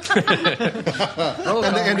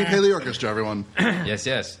 And the Andy Paley Orchestra, everyone. Yes,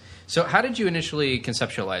 yes. So, how did you initially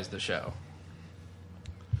conceptualize the show?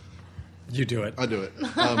 You do it. I do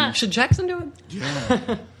it. Should Jackson do it?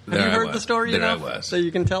 Have There you I heard was. the story There I enough was. so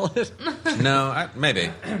you can tell it? No,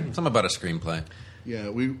 maybe. Something about a screenplay. Yeah,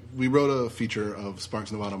 we wrote a feature of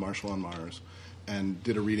Sparks, Nevada, Marshall on Mars, and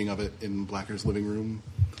did a reading of it in Blacker's living room.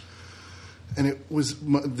 And it was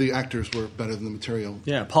the actors were better than the material.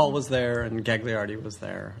 Yeah, Paul was there and Gagliardi was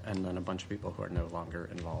there, and then a bunch of people who are no longer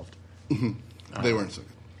involved. They weren't so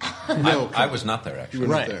good. No, I was not there, actually. you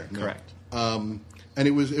were Right, not there. No. correct. And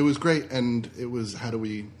it was great. And it was, how do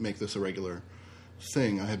we make this a regular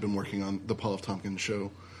thing? I had been working on the Paul F. Tompkins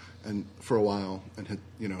show, and for a while, and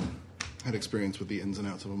had experience with the ins and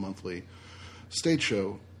outs of a monthly stage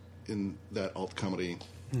show in that alt comedy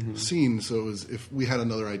scene. So it was, if we had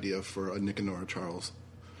another idea for a Nick and Nora Charles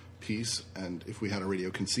piece, and if we had a radio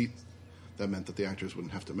conceit, that meant that the actors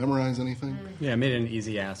wouldn't have to memorize anything. Yeah, it made it an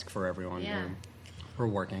easy ask for everyone Yeah. who were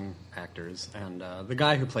working actors. And the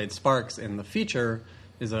guy who played Sparks in the feature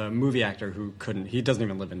is a movie actor who couldn't. He doesn't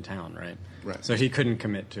even live in town, right? Right. So he couldn't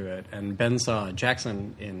commit to it. And Ben saw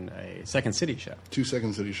Jackson in a Second City show. 2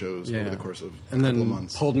 Second City shows over the course of a and couple then of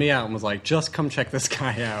months. pulled me out and was like, just come check this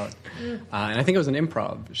guy out. And I think it was an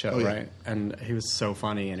improv show, yeah. right? And he was so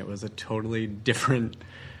funny, and it was a totally different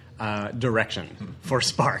direction for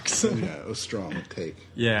Sparks. Yeah, it was strong take.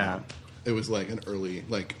 Yeah. It was like an early,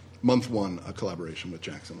 like month 1, a collaboration with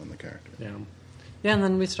Jackson on the character. Yeah. Yeah, and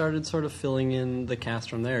then we started sort of filling in the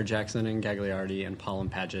cast from there. Jackson and Gagliardi and Paul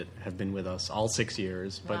and Paget have been with us all 6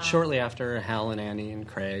 years. But shortly after, Hal and Annie and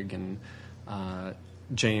Craig and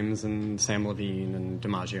James and Sam Levine and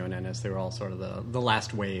DiMaggio and Ennis, they were all sort of the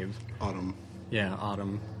last wave. Autumn. Yeah,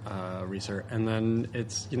 Autumn, Reeser. And then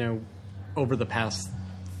it's, over the past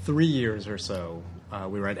 3 years or so,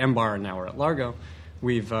 we were at M-Bar and now we're at Largo.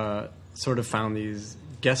 We've sort of found these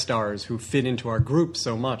guest stars who fit into our group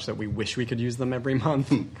so much that we wish we could use them every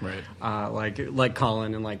month. Right. Like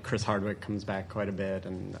Colin and like Chris Hardwick comes back quite a bit,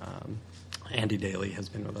 and Andy Daly has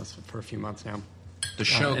been with us for a few months now. The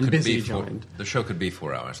show and could Busy be joined. the show could be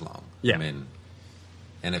 4 hours long. Yeah. I mean,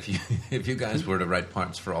 and if you guys were to write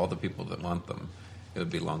parts for all the people that want them, it would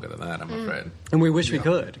be longer than that, I'm afraid. And we wish we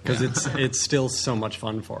could, because it's still so much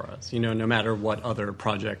fun for us. No matter what other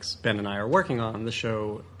projects Ben and I are working on, the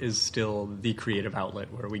show is still the creative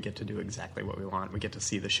outlet where we get to do exactly what we want. We get to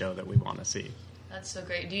see the show that we want to see. That's so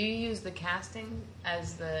great. Do you use the casting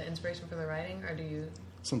as the inspiration for the writing, or do you?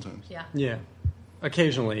 Sometimes. Yeah. Yeah.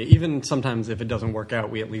 Occasionally. Even sometimes if it doesn't work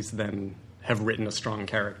out, we at least then have written a strong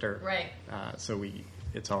character. Right. So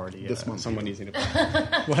it's already This month someone even. easy to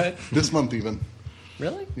play. What? This month even.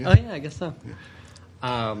 Really? Yeah. Oh, yeah, I guess so.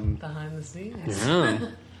 Behind the scenes. Yeah.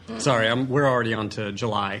 Sorry, we're already on to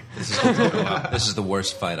July. This is the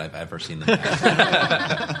worst fight I've ever seen them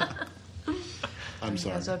have. I'm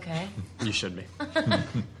sorry. That's okay. You should be.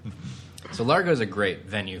 So Largo's a great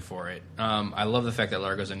venue for it. I love the fact that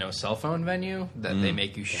Largo's a no cell phone venue, that they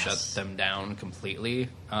make you shut them down completely.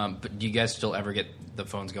 But do you guys still ever get the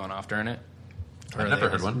phones going off during it? Or I've are never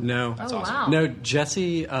they heard one. No. That's Oh, awesome. wow. No,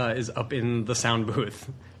 Jesse is up in the sound booth.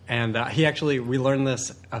 And we learned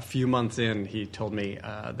this a few months in. He told me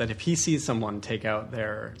that if he sees someone take out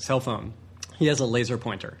their cell phone, he has a laser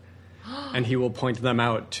pointer. And he will point them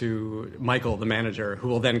out to Michael, the manager, who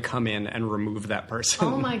will then come in and remove that person.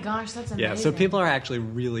 Oh my gosh, that's amazing. Yeah, so people are actually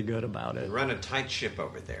really good about it. They run a tight ship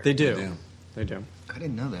over there. They do. They do. I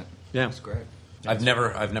didn't know that. Yeah. That's great. I've never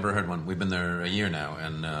heard one. We've been there a year now,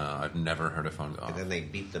 and I've never heard a phone go off. And then they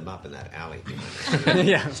beat them up in that alley.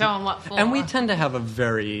 Yeah. Show them what for. And we tend to have a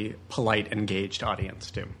very polite, engaged audience,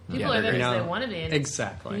 too. People are there You because know, they want to be. And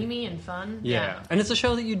exactly. It's creamy and fun. Yeah. And it's a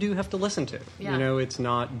show that you do have to listen to. Yeah. It's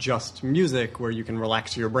not just music where you can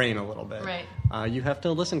relax your brain a little bit. Right. You have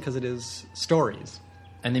to listen because it is stories.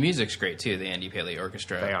 And the music's great too. The Andy Paley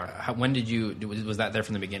Orchestra. They are. When did you? Was that there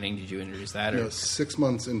from the beginning? Did you introduce that? Or? 6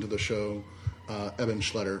 months into the show, Evan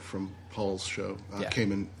Schletter from Paul's show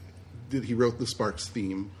came and he wrote the Sparks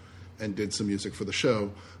theme and did some music for the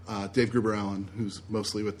show. Dave Gruber Allen, who's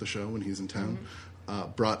mostly with the show when he's in town,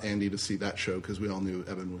 brought Andy to see that show because we all knew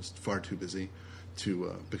Evan was far too busy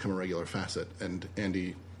to become a regular facet, and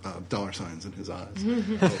Andy. Dollar signs in his eyes.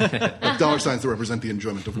 Dollar signs that represent the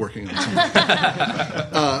enjoyment of working on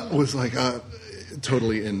something. Was like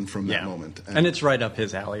totally in from that moment. And it's right up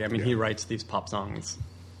his alley. I mean, he writes these pop songs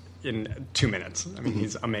in 2 minutes. I mean,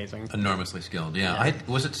 he's amazing. Enormously skilled, yeah.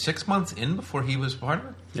 Was it 6 months in before he was part of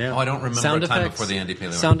it? Yeah. Oh, I don't remember Sound a time effects, before the Andy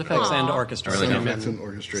Paley Sound Orchestra. effects and orchestra. Really Sound good. effects and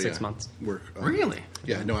orchestra. 6 months. Work. Really?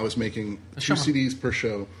 Yeah. No, I was making 2 CDs per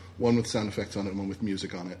show. One with sound effects on it, and one with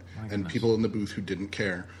music on it, and people in the booth who didn't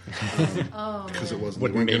care because it wasn't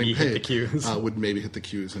Would they weren't maybe getting hit paid, the cues. would maybe hit the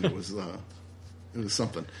cues, and it was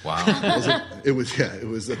something. Wow. It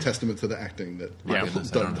was a testament to the acting that I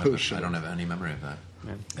done those shows. don't have any memory of that.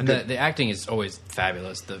 And the acting is always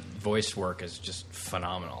fabulous. The voice work is just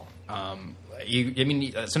phenomenal. Sometimes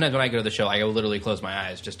when I go to the show, I literally close my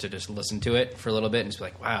eyes just to listen to it for a little bit and just be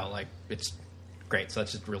like, wow, like it's great. So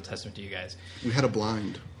that's just a real testament to you guys. We had a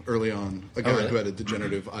blind early on, a guy really? who had a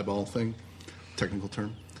degenerative eyeball thing, technical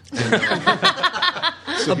term.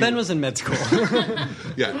 Ben was in med school.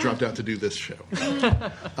 Yeah, dropped out to do this show.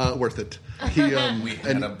 Worth it. We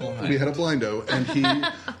had a blindo, and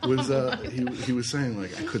he was saying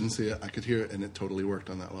like I couldn't see it, I could hear it, and it totally worked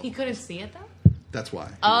on that level. He couldn't see it though? That's why.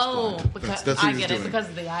 He was Oh, blind. because That's what I he was get it doing. because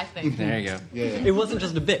of the eye thing. There you go. Yeah. It wasn't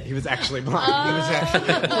just a bit. He was actually blind. He was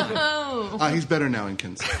actually Oh, He's better now in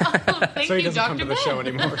Kinsey. thank so he you, doesn't come Dr. to the Ben. show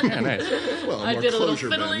anymore. Yeah, nice. Well, I more did a little closure,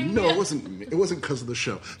 fiddling, Ben. No, yeah. it wasn't. It wasn't because of the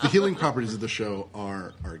show. The healing properties of the show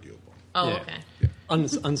are arguable. Oh, Yeah. okay.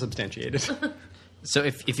 Unsubstantiated. So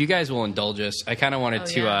if you guys will indulge us, I kind of wanted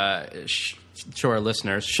to show our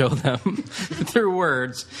listeners, show them through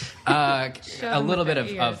words, a little bit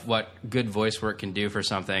of what good voice work can do for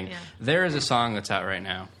something. Yeah. There is a song that's out right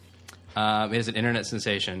now. It is an internet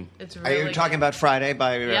sensation. It's really Are you talking about Friday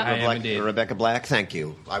by Yep. Rebecca Black? Thank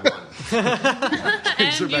you. I won.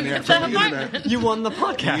 You won the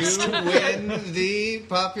podcast. You win the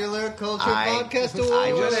Popular Culture Podcast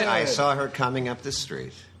Award. I saw her coming up the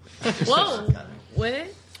street. Whoa.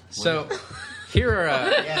 Wait. So here are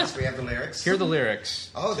Yes, we have the lyrics. here are the lyrics.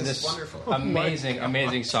 Oh, to this is wonderful.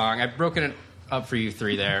 Amazing song. I've broken it up for you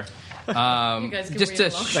three there. guys can Just read to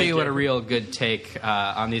along. show you what a real good take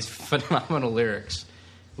on these phenomenal lyrics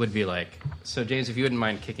would be like. So, James, if you wouldn't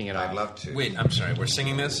mind kicking it off. I'd love to. Wait, I'm sorry. We're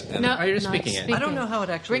singing this? And No, Oh, you're just not speaking it. I don't know how it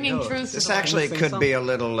actually Bringing goes. truth to This the actually Sing could something. be a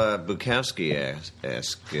little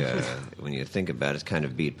Bukowski-esque when you think about it. It's kind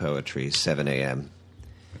of beat poetry, 7 a.m.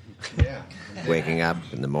 Yeah. Waking up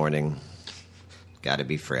in the morning, got to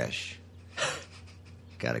be fresh.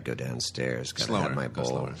 Got to go downstairs, got to Slower, have my go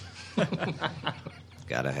bowl. slower.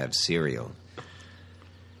 Got to have cereal.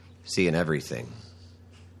 Seeing everything.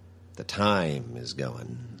 The time is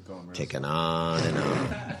going ticking on and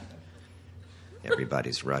on.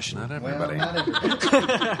 Everybody's rushing. Not everybody.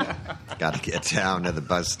 Got to get down to the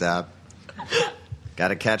bus stop. Got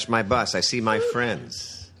to catch my bus. I see my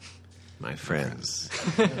friends. My friends.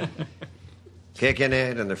 Kicking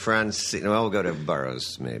it in the front seat. Well, we'll go to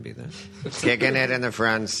Burroughs maybe then. Kicking it in the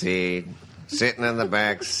front seat. Sitting in the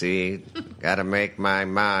back seat. Got to make my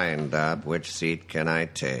mind up. Which seat can I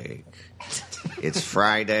take? It's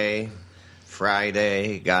Friday.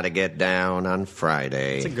 Friday. Got to get down on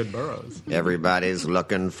Friday. It's a good Burroughs. Everybody's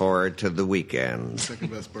looking forward to the weekend.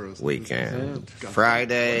 Second best Burroughs. Weekend.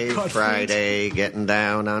 Friday, getting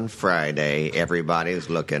down on Friday. Everybody's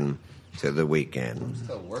looking to the weekend.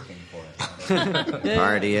 Still working for it.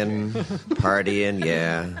 Partying,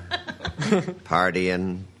 yeah.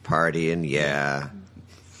 Partying, yeah.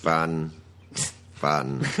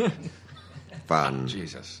 Fun.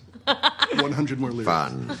 Jesus. 100 more lyrics.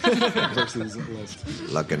 Fun. Versus the list.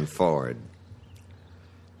 Looking forward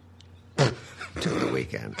to the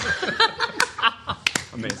weekend.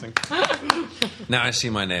 Amazing. Now I see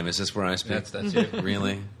my name. Is this where I speak? That's you.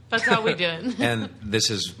 Really? That's how we do it. And this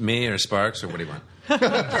is me or Sparks or what do you want?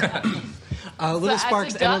 Little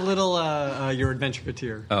Sparks actually and a little Your Adventure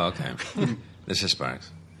Patir. Oh, okay. This is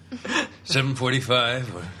Sparks.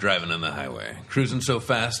 7:45. We're driving on the highway, cruising so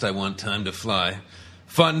fast I want time to fly.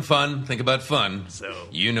 Fun. Think about fun. So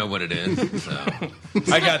you know what it is. So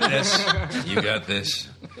I got this. You got this.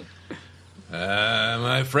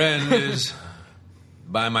 My friend is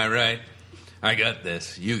by my right. I got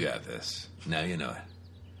this. You got this. Now you know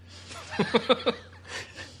it.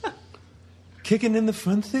 Kicking in the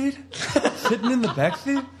front seat? Sitting in the back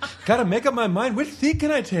seat? Gotta make up my mind. Which seat can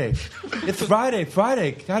I take? It's Friday.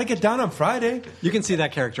 Gotta get down on Friday. you can see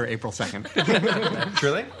that character April 2nd.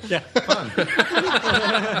 Truly? Yeah. Fun.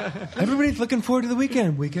 Everybody's looking forward to the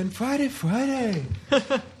weekend. Friday.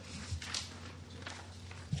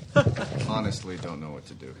 Honestly, don't know what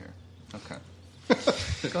to do here. Okay.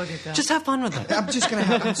 Go get that. Just have fun with it. I'm just gonna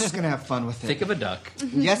have fun with it. Think of a duck.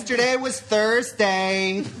 Yesterday was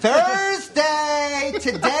Thursday.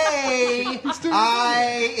 Today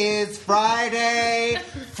is Friday.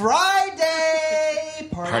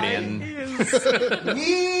 Partying.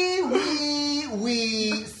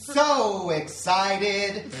 We so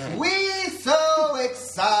excited.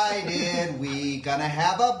 We gonna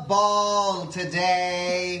have a ball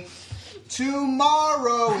today.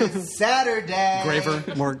 Tomorrow is Saturday.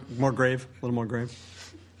 Graver. More grave. A little more grave.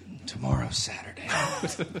 Tomorrow's Saturday.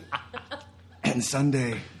 And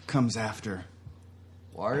Sunday comes after.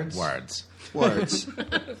 Wards? Wards. Wards.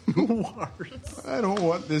 I don't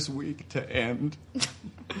want this week to end.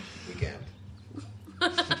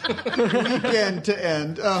 Weekend to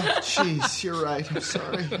end. Oh, jeez, you're right. I'm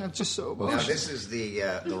sorry. I'm just so Now, emotional. this is the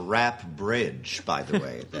rap bridge, by the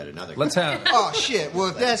way, that another. Let's have. Oh, shit. Well,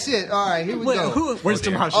 if that's it. All right, here we go. Where's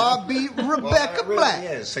Tomash? I'll be Rebecca Black.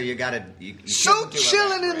 Is, so you got to. So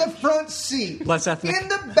chilling in the front seat. Less ethnic? In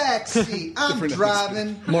the back seat. I'm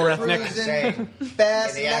driving. More ethnic? Cruising,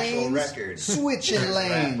 fast In the actual lanes. record. Switching Rap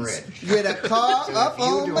lanes. bridge. With a car So up if you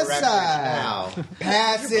on do my a rap side. bridge now,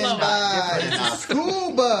 Passing by. different There's a enough school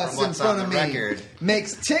bus from in what's front on of the me. record.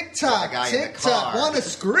 Makes The tick-tock, guy in the tick-tock. car Wanna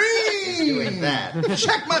scream. doing that.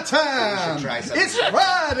 Check my time. try something It's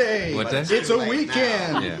Friday. What day? It's a Late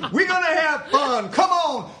weekend. now. Yeah. We're gonna have fun. Come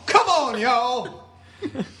on, y'all.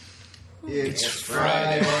 It's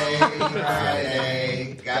Friday.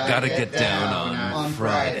 Gotta get down on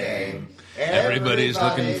Friday. Everybody's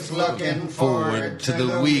looking forward to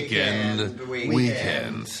the weekend.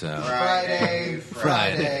 So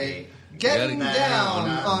Friday. Getting down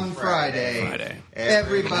on Friday.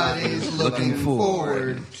 Everybody's looking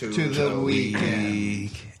forward to the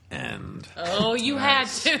weekend. Oh, you had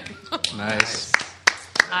to. Nice.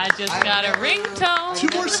 I just got a ringtone.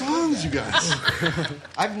 2 more songs, you guys.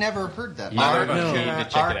 I've never heard that.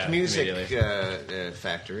 Arc Music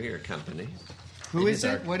Factory or company. Who is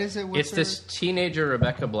it? What is it? What's It's this teenager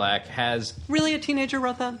Rebecca Black has. Really, a teenager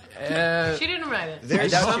wrote that? She didn't write it.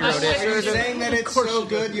 There's doubt she wrote it. You're saying that it's so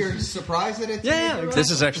good, you're surprised that it's Yeah.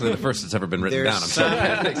 This is actually the first that's ever been written down.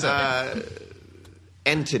 There's I'm some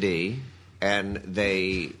entity, and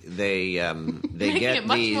they Making get it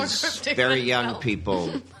much more these cryptic very than young hell.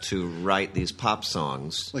 people to write these pop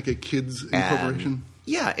songs. Like a kids And, incorporation.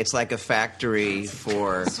 yeah, it's like a factory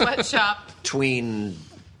for Sweatshop. tween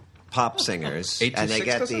pop singers, 8 to and they 6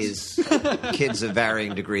 get business? these kids of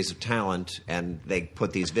varying degrees of talent, and they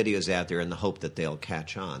put these videos out there in the hope that they'll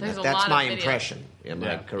catch on. There's a That's lot of my videos. impression. Am I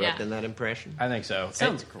Yeah. correct Yeah. in that impression? I think so.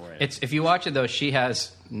 Sounds great. It's if you watch it though, she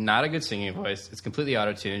has not a good singing voice. It's completely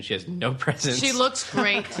auto-tuned. She has no presence. She looks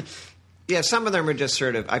great. Yeah, some of them are just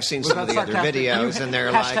sort of. I've seen some of the other sarcastic? videos, and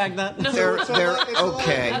they're Hashtag like that? they're It's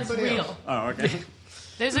okay. That's real. Oh, okay.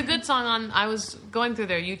 There's a good song on. I was going through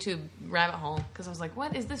their YouTube rabbit hole because I was like,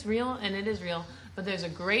 "What is this real?" And it is real. But there's a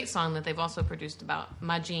great song that they've also produced about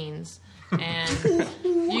my jeans, and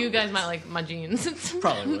you guys might like my jeans.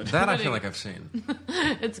 Probably would. That I feel like I've seen.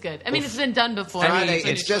 It's good. I mean, it's been done before.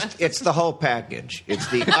 Friday, So it's the whole package. It's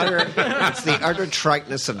the utter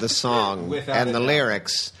triteness of the song and the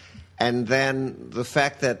lyrics, and then the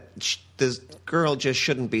fact that this girl just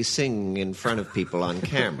shouldn't be singing in front of people on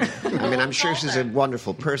camera. I mean, I'm sure she's a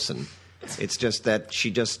wonderful person. It's just that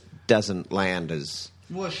she just doesn't land as.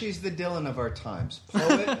 Well, she's the Dylan of our times.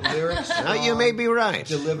 Poet, lyrics. No, you may be right.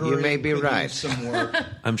 Delivery. You may be could right. use some work.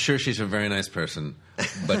 I'm sure she's a very nice person,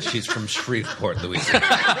 but she's from Shreveport,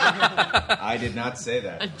 Louisiana. I did not say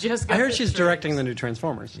that. I just got I heard this she's straight. directing the new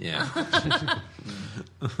Transformers. Yeah.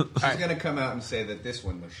 She's going to come out and say that this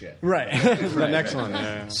one was shit. Right. The next one.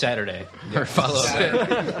 Yeah. Saturday or follow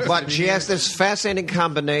up. But she has this fascinating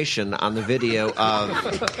combination on the video of.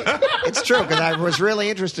 It's true, because I was really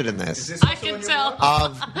interested in this. I can tell.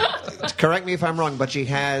 Correct me if I'm wrong, but she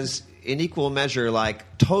has, in equal measure,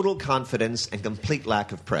 like total confidence and complete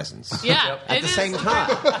lack of presence. Yeah, At it the is. same time.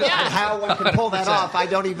 Yeah. And how one can pull that off, I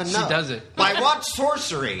don't even know. She does it. By what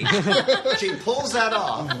sorcery she pulls that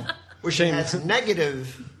off, where she has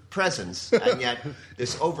negative presence, and yet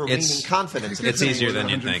this overweening It's- confidence. It's easier than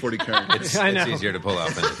you think. 140 characters. I It's know. easier to pull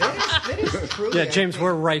off. Than That is truly. Yeah, James,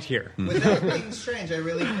 we're right here. Without being strange, I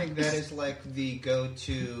really think that is like the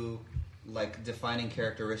go-to, like defining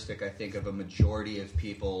characteristic. I think of a majority of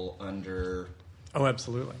people under. Oh,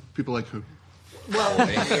 absolutely. People like who? Well,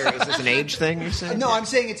 Is this an age thing, you're saying? no, I'm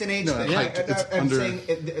saying it's an age No, thing. height. It's I'm under-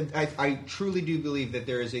 saying I truly do believe that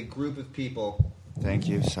there is a group of people. Thank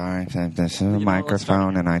you. Sorry, this is a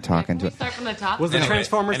microphone and I Yeah, can we start from the top? Was the Anyway,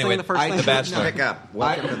 Transformers thing the first I- thing? the bad story. Pick up.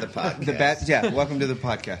 Welcome to the podcast. The bat, yeah. Welcome to the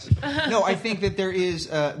podcast. No, I think that there is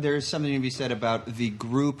something to be said about the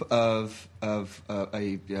group of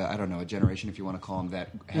I don't know, a generation, if you want to call them that,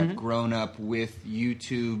 have grown up with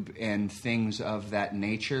YouTube and things of that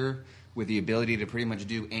nature, with the ability to pretty much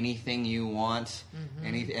do anything you want,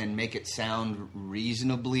 and make it sound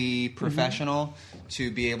reasonably professional,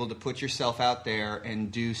 to be able to put yourself out there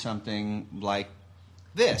and do something like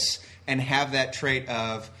this, and have that trait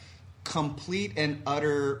of complete and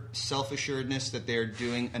utter self-assuredness that they're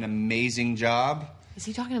doing an amazing job, Is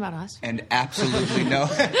he talking about us? and absolutely no.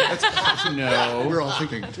 No. We're all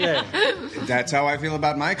thinking. That's how I feel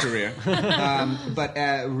about my career. But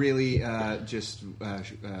really just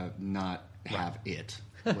not have it,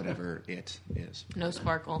 whatever it is. No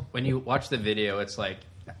sparkle. When you watch the video, it's like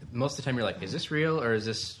most of the time you're like, is this real or is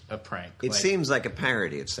this a prank? It Like, seems like a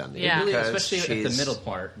parody of something. Yeah. really, because especially at the she's- middle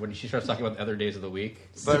part when she starts talking about the other days of the week.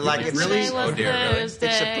 But like it's Today was Oh, dear, really? Thursday.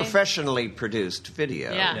 It's a professionally produced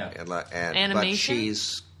video. Yeah. And but Animation?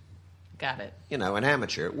 she's, Got it. an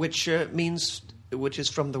amateur, which is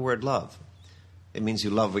from the word love. It means you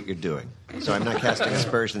love what you're doing. So I'm not casting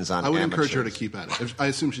aspersions on I would amateurs. encourage her to keep at it. I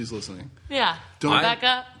assume she's listening. Yeah. Don't-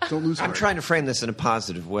 Becca. Don't lose heart. I'm trying to frame this in a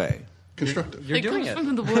positive way. Constructive. You're doing comes it.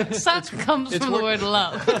 from the word. Such comes from the word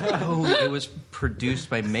love. Oh, it was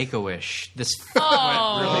produced by Make-A-Wish. This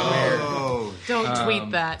Oh. Don't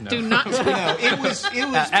tweet that. no. Do not tweet No, it was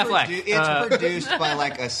Affleck. it's produced by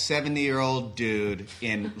like a 70-year-old dude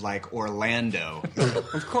in like Orlando.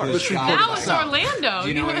 Of course. That was Orlando. Do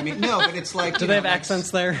you know what I mean? No, but it's like Do they have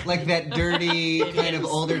accents there? like that dirty kind of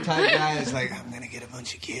older type guy is like, I'm gonna get a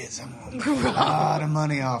bunch of kids. I'm gonna make a lot of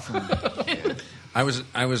money off them. Yeah. I was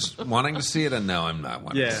wanting to see it, and now I'm not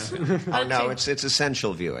wanting to see it. Oh no, it's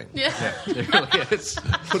essential viewing. Yeah. It really is.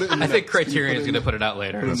 Put it in the I think notes. Criterion is Can going you to put it out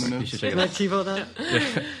later. put it in the You notes? should check Can it I out. TiVo that?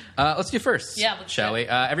 Let's do first. Yeah, let's shall do we? it.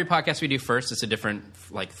 Every podcast we do first, it's a different,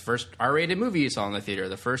 like, first R-rated movie you saw in the theater,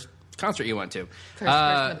 the first concert you went to. First person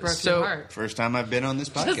that broke so your heart. First time I've been on this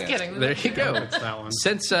podcast. Just kidding. there you go. It's that one.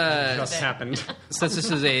 Since Just happened. since this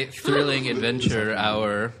is a thrilling adventure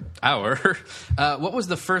hour, what was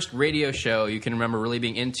the first radio show you can remember really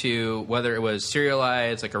being into, whether it was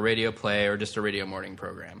serialized, like a radio play, or just a radio morning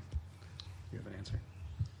program? You have an answer.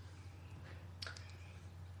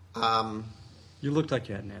 Um, You looked like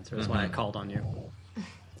you had an answer. That's why I called on you.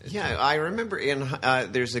 yeah, I remember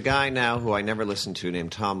there's a guy now who I never listened to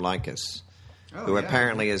named Tom Likas, who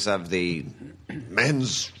apparently is of the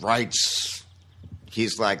men's rights.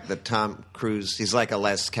 He's like the Tom Cruise. He's like a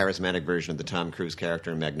less charismatic version of the Tom Cruise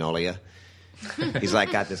character in Magnolia. He's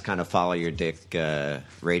like got this kind of follow your dick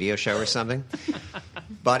radio show or something.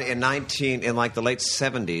 But in like the late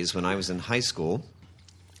 70s, when I was in high school,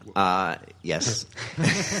 yes,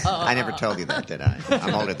 I never told you that, did I?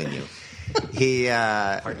 I'm older than you.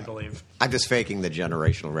 Hard to believe. I'm just faking the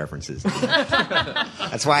generational references.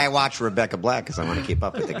 That's why I watch Rebecca Black, because I want to keep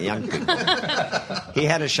up with the young people. He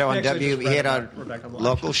had a show on He had a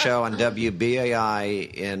local show on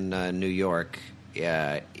WBAI in New York,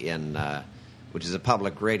 which is a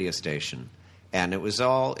public radio station, and it was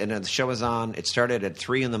the show was on. It started at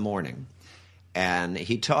 3 a.m. And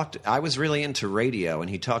he talked. I was really into radio, and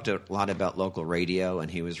he talked a lot about local radio, and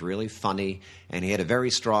he was really funny, and he had a very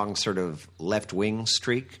strong sort of left-wing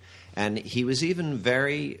streak, and he was even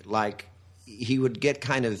very he would get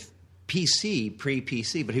kind of PC,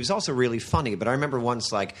 pre-PC, but he was also really funny. But I remember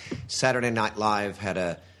once, like, Saturday Night Live had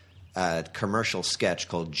a commercial sketch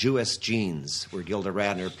called Jewess Jeans, where Gilda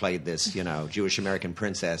Radner played this, Jewish American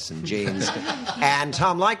princess in jeans, and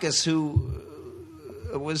Tom Likas, who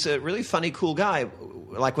was a really funny, cool guy,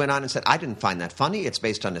 went on and said, I didn't find that funny. It's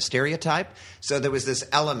based on a stereotype. So there was this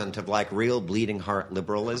element of real bleeding heart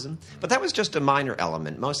liberalism. But that was just a minor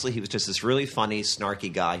element. Mostly he was just this really funny,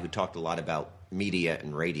 snarky guy who talked a lot about media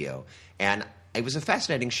and radio. And it was a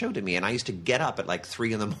fascinating show to me. And I used to get up at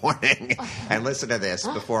 3 a.m. and listen to this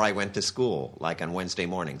before I went to school, on Wednesday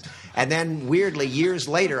mornings. And then weirdly, years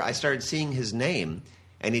later, I started seeing his name,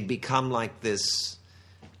 and he'd become this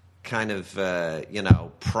kind of,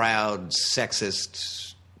 proud,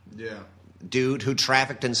 sexist dude who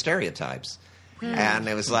trafficked in stereotypes. And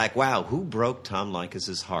it was wow, who broke Tom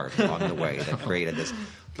Likas' heart along the way that created this?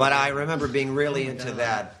 But I remember being really into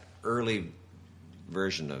that early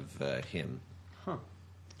version of him. Huh.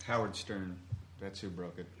 Howard Stern. That's who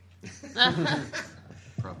broke it.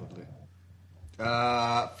 Probably.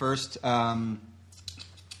 First,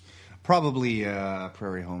 probably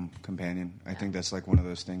Prairie Home Companion. I think that's one of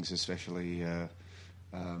those things, especially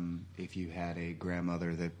if you had a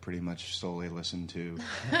grandmother that pretty much solely listened to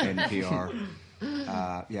NPR.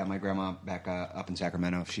 My grandma back up in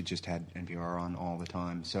Sacramento, she just had NPR on all the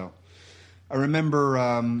time. So I remember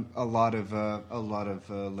a lot of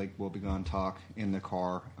Lake Wobegon talk in the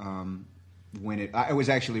car. I was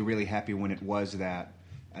actually really happy when it was that,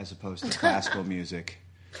 as opposed to classical music.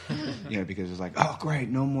 Because it's oh great,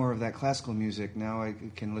 no more of that classical music. Now I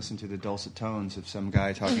can listen to the dulcet tones of some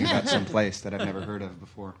guy talking about some place that I've never heard of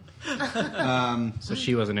before. So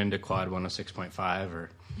she wasn't into Quad 106.5, or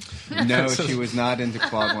no, she was not into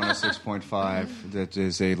Quad 106.5. That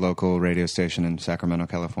is a local radio station in Sacramento,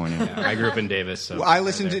 California. Yeah, I grew up in Davis, so well, I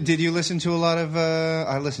listened to. Did you listen to a lot of?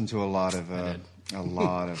 I listened to a lot of.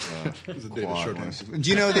 Quad. Do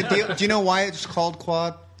you know why it's called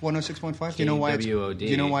Quad 106.5? Do you know why it's KWOD. Do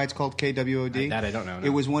you know why it's called KWOD? That I don't know. No. It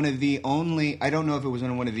was one of the only. I don't know if it was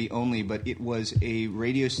one of the only, but it was a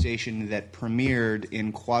radio station that premiered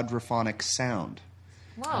in quadraphonic sound.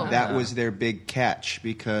 Whoa. That was their big catch,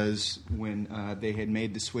 because when they had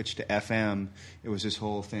made the switch to FM, it was this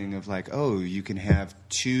whole thing of you can have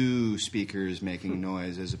 2 speakers making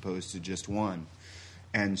noise as opposed to just one.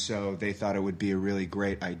 And so they thought it would be a really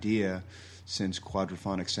great idea, since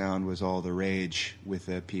quadraphonic sound was all the rage with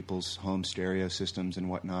people's home stereo systems and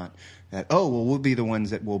whatnot, that, we'll be the ones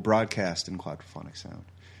that will broadcast in quadraphonic sound.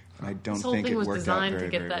 And I don't think it worked out very,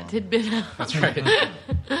 very well. This whole thing was designed to get that tidbit out. That's right.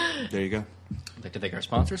 There you go. I'd like to thank our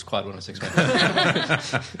sponsors, Quad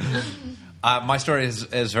 106.5. My story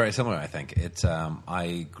is very similar, I think. It's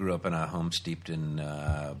I grew up in a home steeped in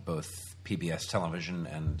both PBS television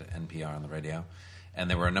and NPR on the radio. And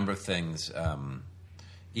there were a number of things, I'm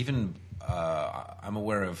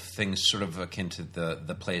aware of things sort of akin to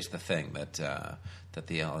the plays The Thing that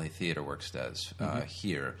the LA Theater Works does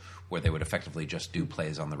here, where they would effectively just do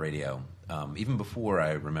plays on the radio. Even before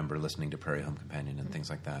I remember listening to Prairie Home Companion and things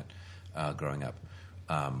like that growing up.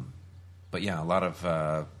 But yeah, a lot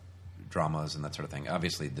of dramas and that sort of thing.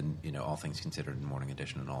 Obviously, All Things Considered and Morning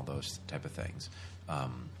Edition and all those type of things.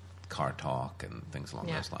 Car Talk and things along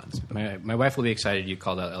those lines. My wife will be excited you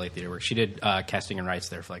called out LA Theater Works. She did casting and writes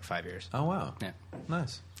there for like 5 years. Oh, wow. Yeah.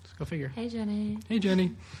 Nice. Let's go figure. Hey, Jenny. Hey,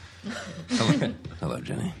 Jenny. Hello,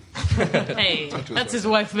 Jenny. Hey, that's his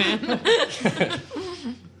wife, man.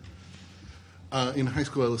 In high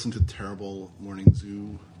school, I listened to terrible morning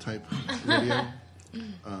zoo type radio.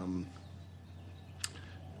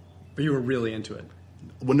 But you were really into it.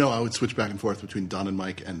 Well, no, I would switch back and forth between Don and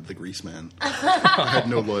Mike and the Greaseman. I had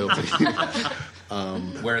no loyalty.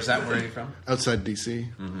 Where is that? Where are you from? Outside D.C.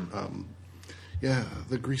 Mm-hmm. Yeah,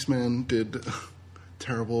 the Greaseman did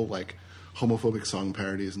terrible, like, homophobic song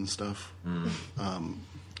parodies and stuff.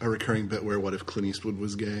 A recurring bit where what if Clint Eastwood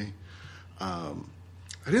was gay?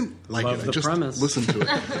 I didn't like Love it. I the just premise. listened to it.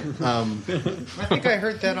 I think I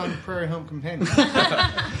heard that on Prairie Home Companion.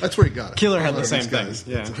 That's where he got it. Keeler had the These same thing. guys.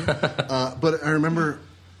 Yeah. But I remember,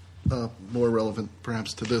 more relevant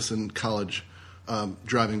perhaps to this, in college,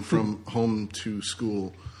 driving from home to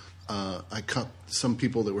school, I caught some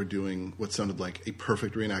people that were doing what sounded like a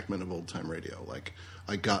perfect reenactment of old-time radio. Like,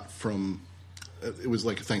 I got from... It was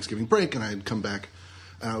like a Thanksgiving break, and I had come back.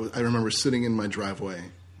 I remember sitting in my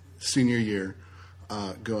driveway, senior year,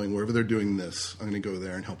 going, wherever they're doing this, I'm going to go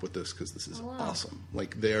there and help with this because this is awesome.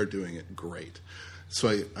 Like, they are doing it great.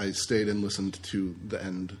 So I stayed and listened to the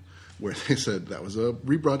end where they said that was a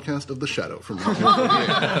rebroadcast of The Shadow from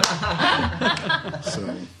 1948.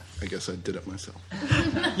 So I guess I did it myself.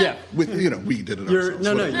 Yeah. We did it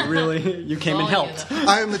ourselves. You came and helped.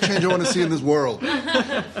 I am the change I want to see in this world.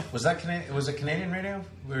 Was it Canadian radio?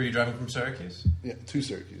 Were you driving from Syracuse? Yeah, to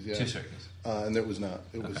Syracuse. Yeah, To Syracuse. And it was not.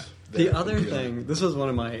 It was The other thing, this was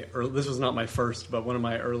not my first, but one of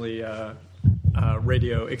my early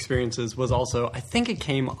radio experiences was also, I think it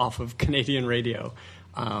came off of Canadian radio.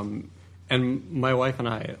 And my wife and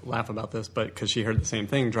I laugh about this, but because she heard the same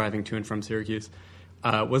thing driving to and from Syracuse,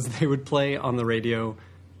 was they would play on the radio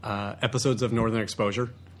episodes of Northern Exposure.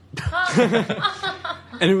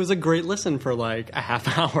 And it was a great listen for like a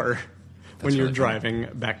half hour when you're driving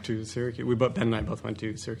back to Syracuse. Ben and I both went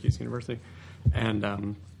to Syracuse University.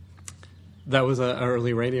 And that was an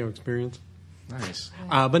early radio experience. Nice.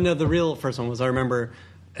 But no, the real first one was, I remember,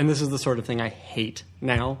 and this is the sort of thing I hate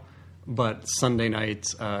now, but Sunday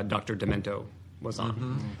nights, Dr. Demento was on.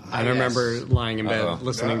 Mm-hmm. I remember lying in bed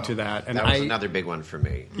listening to that. And that was another big one for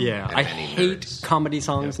me. Yeah, I hate comedy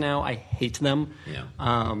songs now. I hate them. Yeah.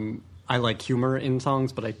 I like humor in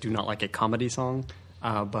songs, but I do not like a comedy song.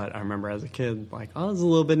 But I remember as a kid, like, oh, this is a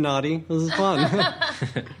little bit naughty. This is fun.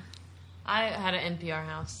 I had an NPR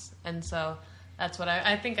house, and so that's what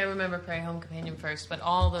I think I remember Prairie Home Companion first, but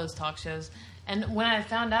all those talk shows. And when I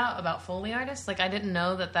found out about Foley artists, like, I didn't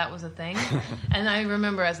know that was a thing. And I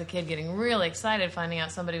remember as a kid getting really excited finding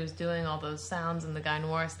out somebody was doing all those sounds and the Guy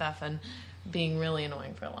Noir stuff and being really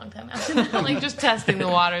annoying for a long time after that. Like, just testing the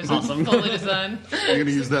waters of Foley design. You're going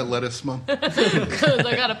to use that lettuce, Mom? Because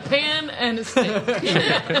I got a pan and a stick.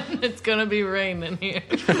 And it's going to be raining here.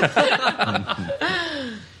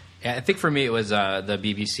 Yeah, I think for me it was the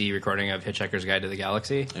BBC recording of Hitchhiker's Guide to the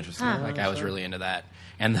Galaxy. Interesting. Like, I was really into that,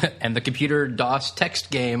 and the computer DOS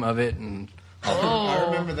text game of it, and I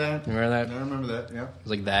remember that. Remember that? I remember that. Yeah. It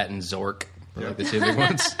was like that and Zork were like the two big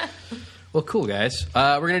ones. Well, cool, guys.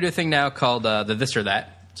 We're going to do a thing now called the This or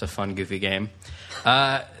That. It's a fun, goofy game.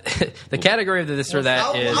 The category of the This or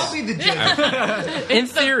That is... I'll be the judge. In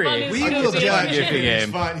theory, We will judge goofy it. game.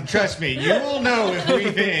 It's fun. Trust me, you will know if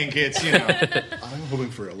we think it's, I'm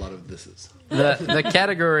hoping for a lot of thises. The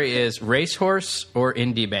category is racehorse or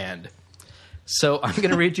indie band. So I'm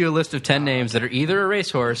going to read you a list of 10 names that are either a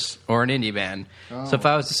racehorse or an indie band. So if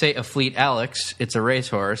I was to say a Fleet Alex, it's a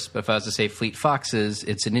racehorse. But if I was to say Fleet Foxes,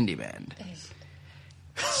 it's an indie band.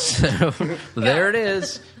 So there it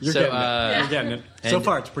is. You're getting it. So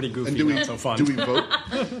far, it's pretty goofy. And do we, not so fun. do we vote?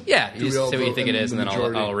 Yeah, Do you we all say what you vote think it is, and then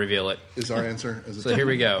majority I'll reveal it. Is our answer? So here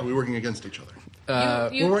we go. Are we working against each other?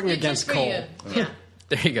 We're working it's against just for Cole. you. Yeah.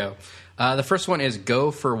 There you go. The first one is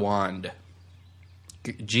Go for Wand.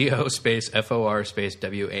 G-O space F-O-R space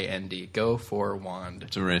W-A-N-D. Go for Wand.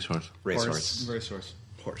 It's a racehorse. Racehorse. Very source.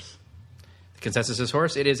 Horse. Consensus is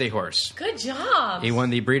horse. It is a horse. Good job. He won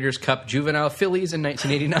the Breeders' Cup Juvenile Fillies in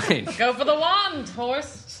 1989. Go for the wand,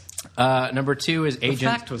 horse. Number 2 is The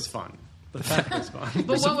Agent. fact was fun. The fact was fun.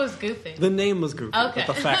 But what was goofy? The name was goofy, Okay.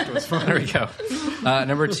 but the fact was fun. There we go.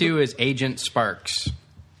 Number 2 is Agent Sparks.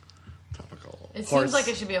 Topical. It Horse. seems like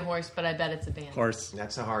it should be a horse, but I bet it's a band. Horse.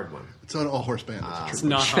 That's a hard one. It's not all horse band. It's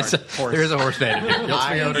not hard. Horse. There is a horse band. in here.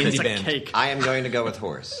 I am, It's a band. cake. I am going to go with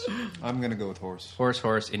horse. I'm going to go with horse. Horse,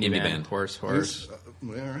 indie Indie band. band. Horse. All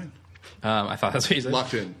right. I thought that's what you said.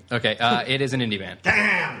 Locked in. Okay, it is an indie band.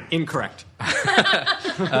 Incorrect.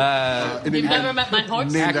 You've never met my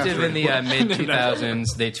horse? Named Active after in the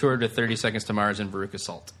mid-2000s, they toured with 30 Seconds to Mars and Veruca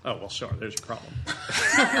Salt. Oh, well, sure. There's your problem.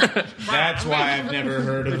 That's why I've never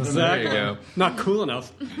heard of them. Exactly. There you go. Not cool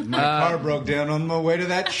enough. My car broke down on my way to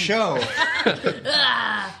that show.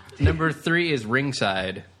 Number 3 is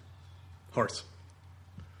Ringside. Horse.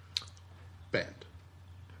 Band.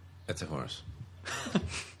 That's a horse. You're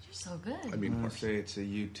so good. I mean, I'm going horse. to say it's a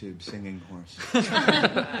YouTube singing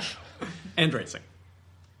horse. And racing.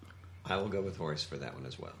 I will go with horse for that one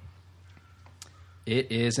as well.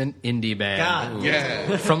 It is an indie band. God.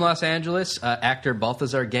 Yeah. From Los Angeles, actor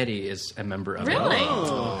Balthazar Getty is a member of Really?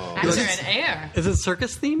 it. Actor in air. Is it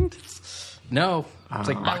circus themed? No, it's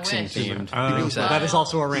like boxing wish. themed. So that is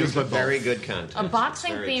also a ring. Very good content. A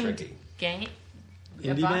boxing Very themed tricky. gang.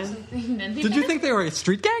 Indie band? Themed indie Did you band? think they were a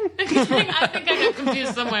street gang? I think I got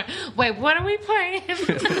confused somewhere. Wait, what are we playing?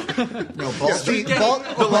 No, Street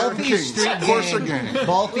Balthi's Kings. Horse or gang?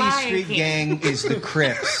 Balthi's Lion Street King. Gang is the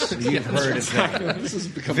Crips. You've heard of them. This has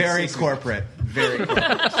become Very associated. corporate. Very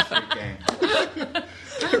corporate Street Gang.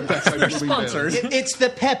 That's how you lean Sponsors. down. It's the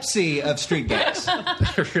Pepsi of street gangs.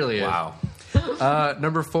 It really is. Wow.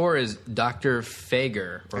 Number 4 is Dr.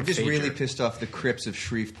 Fager. Or I'm just Fager. really pissed off the Crips of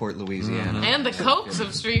Shreveport, Louisiana. And the Cokes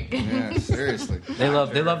of Street Gang. Yeah, seriously. They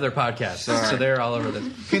love their podcast, so they're all over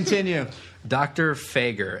this. Continue. Dr.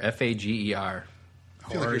 Fager, Fager. I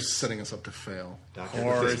feel like you're setting us up to fail.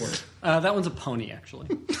 Horse. That one's a pony, actually.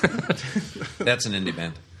 That's an indie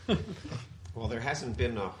band. Well, there hasn't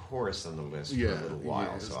been a horse on the list Yeah, for a little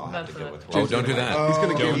while, so I'll have to go with Oh, horse. don't do that. He's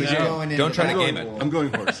going to game the game. Don't try to game it. I'm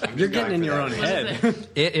going horse. You're getting in your own head.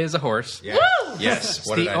 It is a horse. Yeah. Yes. It's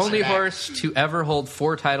What the did I only say? horse to ever hold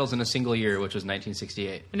 4 titles in a single year, which was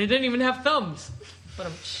 1968. And it didn't even have thumbs. But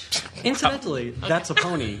Incidentally, That's a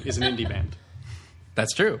Pony is an indie band.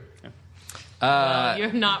 That's true.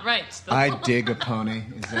 you're not right. Still. I dig a pony.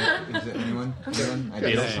 Is that anyone? Dylan? I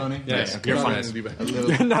dig a pony? Yes, Okay. you're fine. A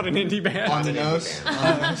little Not an indie band. on the nose. On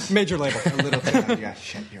the nose. Major label. A little tad. Yeah,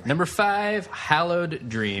 shit, you're right. Number 5, Hallowed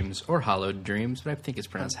Dreams, or Hollowed Dreams, but I think it's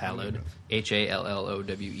pronounced Hallowed. Hallowed.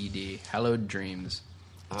 Hallowed Dreams.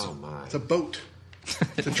 Oh, my. It's a boat.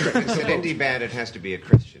 If it's an indie band, it has to be a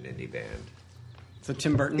Christian indie band. It's a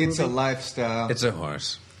Tim Burton It's a movie. lifestyle. It's a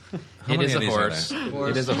horse. It many is of a these are horse. there?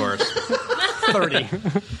 It is a horse. 30.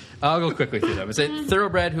 I'll go quickly through them. It's a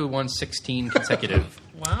thoroughbred who won 16 consecutive.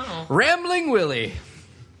 Wow. Rambling Willie.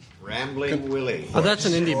 Rambling Willie. Oh, that's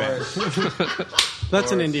an indie band.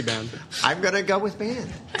 That's an indie band. I'm going to go with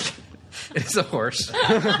band. It's a horse.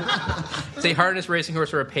 It's a harness racing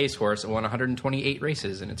horse or a pace horse. It won 128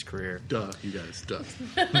 races in its career. Duh, you guys. Duh.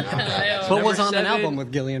 But was on an 7. album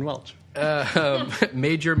with Gillian Welch.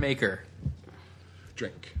 Major Maker.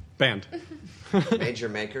 Drink. Band. Major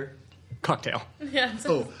Maker. Cocktail. Yeah, it's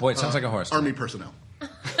Oh, Boy, it sounds like a horse. Army personnel.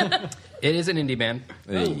 It is an indie band.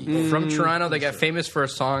 From Toronto, they got famous for a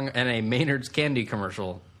song and a Maynard's Candy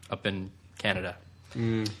commercial up in Canada. There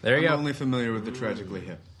you I'm go. only familiar with the Tragically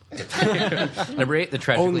Hip. Number 8, the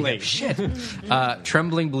Tragically Only. Hip. Shit.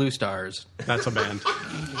 Trembling Blue Stars. That's a band.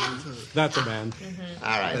 That's a band. All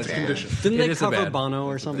right, That's band. condition. Didn't It they is a cover band. Bono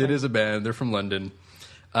or something? It is a band. They're from London.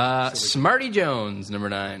 Smarty Jones, number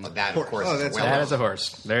 9. That, of course, Oh, is that's well That known. is a horse.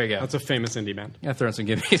 There you go. That's a famous indie band. Yeah, throw in some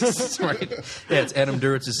gimmies. Smarty. Yeah, it's Adam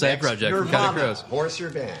Duritz's side project from Counting Nirvana. Crows. Horse or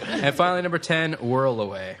band? And finally, number 10, Whirl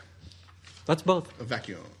Away. That's both. A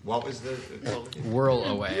vacuum. What was the Whirl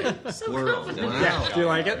Away. world? Yeah. Do you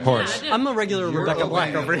like it? Horse. I'm a regular Rebecca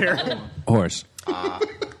Black over here. Horse.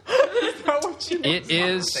 It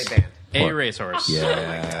is Say band. a racehorse.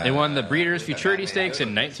 Yeah. They won the Breeders' Futurity Stakes in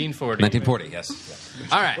 1940. 1940, yes.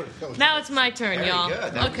 All right. Now it's my turn, y'all. good.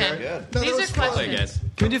 That was Okay. very good. These are Play, questions. guys.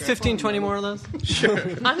 Can we do 15, 20 more of those?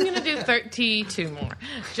 I'm going to do 32 more.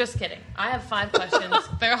 Just kidding. I have 5 questions.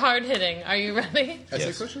 They're hard hitting. Are you ready?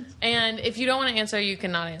 Essay questions? And if you don't want to answer, you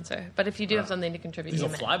cannot answer. But if you do have something to contribute, These you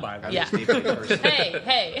will may. fly by. Though. Yeah.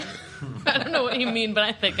 Hey. I don't know what you mean, but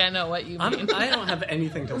I think I know what you mean. I don't have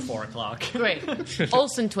anything till 4 o'clock. Great.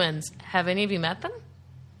 Olsen twins. Have any of you met them?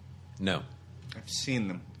 No. I've seen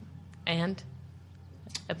them. And?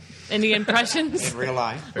 Any impressions? In real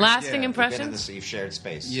life. Lasting Yeah. impressions? You've shared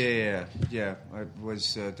space. Yeah. I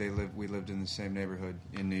was. We lived in the same neighborhood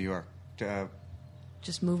in New York.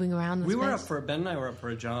 Just moving around. Ben and I were up for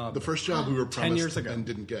a job. The first job we were 10 promised years ago. and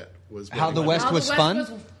didn't get was How the West was fun.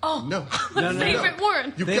 No, Favorite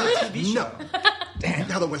Warren. You got no. Damn,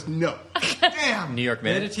 How the West. No. Damn. New York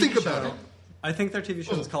They had a Minute. TV Think show. about it. I think their TV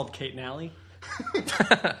show is called Kate and Allie.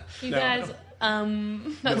 You guys,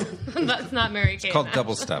 that's not Mary Kate. It's called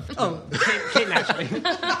Double Stuff. Oh, Kate and Ashley.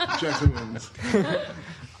 Jackson wins.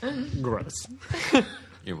 Gross.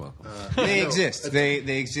 You're welcome. They exist. They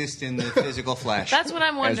exist in the physical flesh. That's what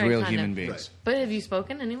I'm wondering. As real kind human of. beings. Right. But have you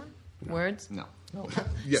spoken? Anyone? Words? No.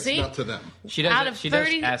 Yes, See? not to them. She does. Out of She does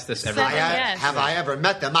 37 ask this every. Yes. Have I ever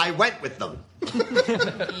met them? I went with them.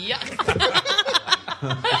 Yuck.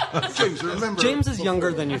 James, remember. James is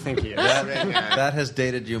younger than you think he is. That has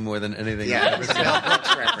dated you more than anything. Yeah, it was an Mel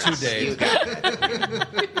Brooks reference. 2 days. You got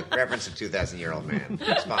it. Reference to 2,000-year-old man.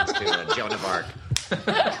 Response to Joan of Arc.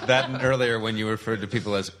 That and earlier when you referred to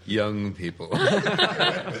people as young people.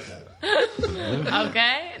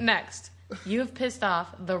 Okay, next. You have pissed off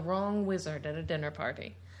the wrong wizard at a dinner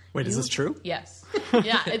party. Wait, is this true? Yes.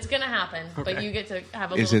 Yeah, it's going to happen, but you get to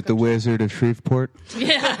have a Is little it the Wizard of Shreveport?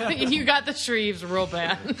 Yeah, you got the Shreves real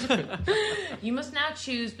bad. You must now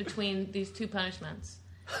choose between these two punishments.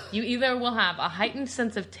 You either will have a heightened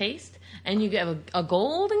sense of taste, and you get a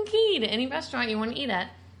golden key to any restaurant you want to eat at,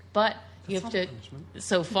 but you have to,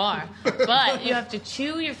 so far, but you have to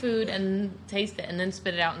chew your food and taste it, and then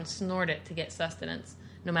spit it out and snort it to get sustenance,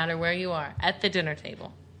 no matter where you are, at the dinner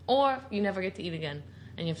table. Or you never get to eat again,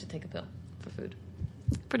 and you have to take a pill for food.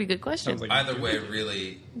 Pretty good question. Either way,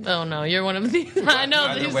 really. Oh no, you're one of these. I know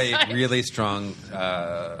Either these. way, sites. really strong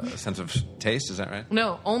sense of taste. Is that right?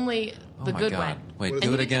 No, only the Oh my good God. way. Wait, and do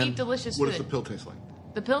you it get to again? eat delicious What food. does the pill taste like?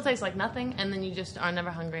 The pill tastes like nothing, and then you just are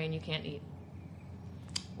never hungry and you can't eat.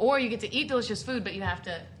 Or you get to eat delicious food, but you have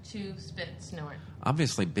to chew, spit, snort.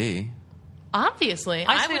 Obviously, B. Obviously,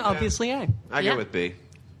 I say would. obviously A. I Yeah. go with B.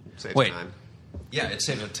 Saves Wait. time. Yeah, it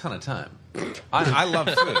saves a ton of time. I love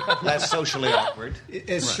food. Less socially awkward.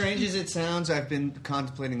 As strange as it sounds, I've been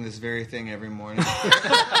contemplating this very thing every morning.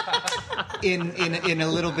 in a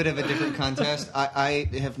little bit of a different context, I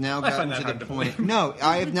have now gotten find that to hard the to point. No,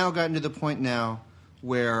 I have now gotten to the point now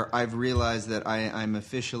where I've realized that I'm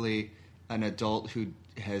officially an adult who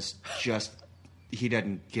has just. He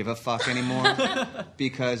doesn't give a fuck anymore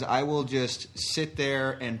because I will just sit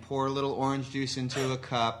there and pour a little orange juice into a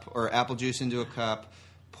cup or apple juice into a cup,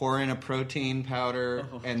 pour in a protein powder,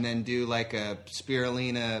 and then do like a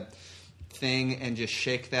spirulina thing and just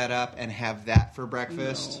shake that up and have that for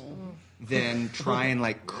breakfast. Then try and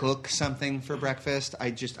like cook something for breakfast.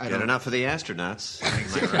 I Good don't. enough for the astronauts.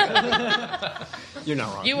 You're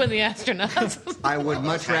not wrong. You and the astronauts. I would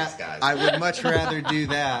much Thanks, rather. guys. I would much rather do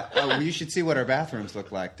that. Oh, well, you should see what our bathrooms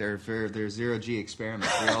look like. They're zero G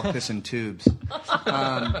experiments. We all piss in tubes.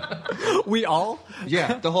 We all?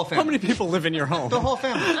 Yeah, the whole family. How many people live in your home? The whole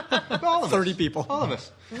family. All of 30 us. people. All of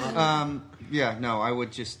us. Yeah, no, I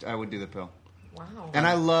would do the pill. Wow. And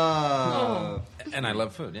I love. And I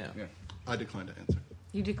love food, yeah. I declined to answer.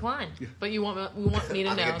 You decline, but you want me to know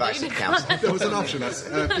The that advice you of decline. counsel. That was an option. I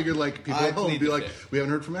figured like people I at home would plead be the like, we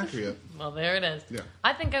haven't heard from Actor yet. Well, there it is. Yeah.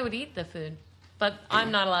 I think I would eat the food, but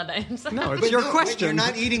I'm not allowed to answer. No, it's your question. You're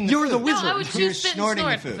not eating the You're the food. wizard. No, I would You're choose spit and snorting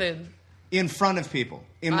snort the the food. food. In front of people.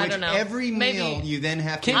 In I which don't know. every Maybe- meal you then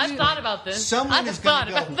have to. I've thought about this. Someone I've is going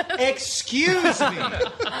thought to about go, this. excuse me,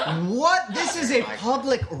 what? This is a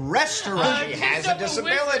public restaurant. She has a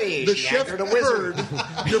disability. The She chef anchored a wizard.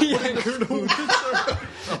 heard you're putting the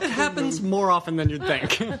food. It happens more often than you'd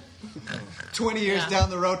think. 20 years Yeah. down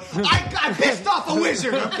the road, I pissed off a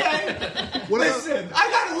wizard, okay? Listen, I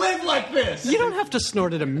gotta live like this. You don't have to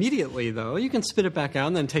snort it immediately, though. You can spit it back out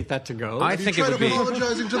and then take that to go. I You think it tried would be.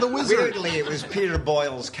 apologizing to the wizard. Weirdly, it was Peter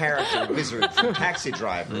Boyle's character, Wizard from Taxi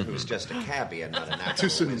Driver, who's just a cabbie and not an actual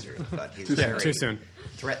soon. wizard. But he's Too soon. very Too soon.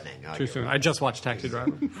 threatening. Too soon. I just watched Taxi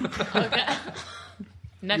Driver. Okay.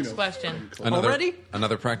 Next question. Already?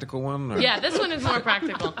 Another practical one? Or? Yeah, this one is more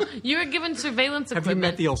practical. You are given surveillance Have you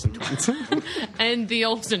met equipment the Olsen twins? and the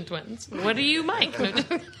Olsen twins. What are you, Mike?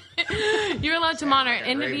 You're allowed to monitor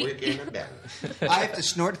Great any. weekend in bed. I have to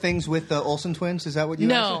snort things with the Olsen twins? Is that what you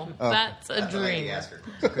No, answered? Oh, that's a That's the lady dream. asked her.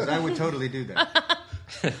 because I would totally do that.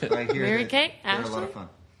 I hear Mary that Kate, they're a lot Ashley? of fun.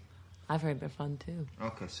 I've heard they're fun too.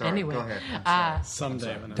 Okay, sorry. Anyway, Go ahead.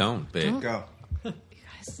 Someday. Vanessa. Don't be. Go. You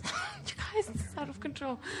guys, this is out of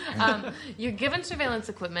control. You're given surveillance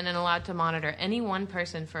equipment and allowed to monitor any one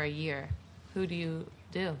person for a year. Who do you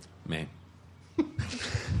do? Me.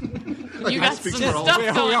 You got some speak for all stuff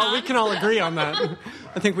of going on. We can all agree on that.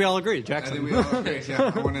 I think we all agree, I Jackson. think we all agree.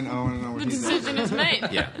 Yeah, I want to know what The he's up decision is made.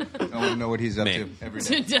 Yeah. to. I want to know what he's up Me. to every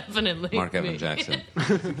day. Definitely. Mark Evan me. Jackson. I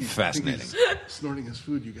think Fascinating. he's snorting his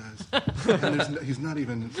food, you guys. And he's not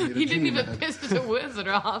even. He didn't even piss the wizard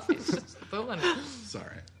off. He's just throwing it.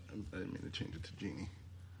 Sorry, I didn't mean to change it to Genie.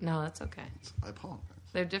 No, that's okay. I apologize.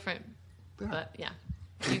 They're different, They are. but yeah,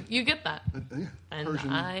 you get that. Yeah, And Persian.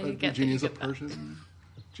 I get that Genie you is a get that. Persian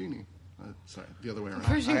genie. Sorry, the other way around.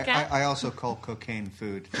 Persian cat. I also call cocaine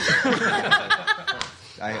food.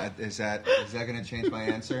 Is that going to change my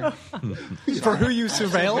answer? For who you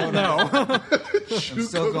surveil? No. I'm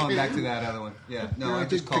still going back to that other one. Yeah, no, You're I a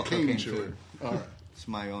just big call cocaine cocaine chewer. food. All right. It's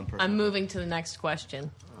my own personal. I'm moving to the next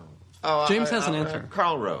question. Oh, James has an answer.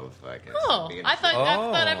 Karl Rove, I guess. Oh, Be I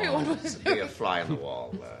thought everyone interesting. was. Be a fly on the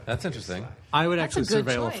wall. That's interesting. I would That's a actually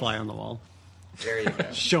good surveil a choice. fly on the wall. There you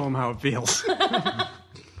go. Show him how it feels.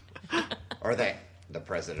 Or the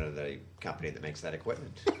president of the company that makes that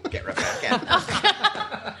equipment. Get right back at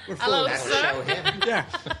him. Hello, That'll sir. show him. Yeah.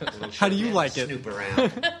 It'll show How do you him like it? Snoop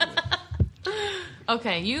around.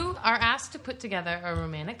 Okay, you are asked to put together a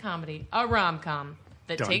romantic comedy, a rom-com,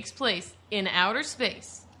 that Done. takes place in outer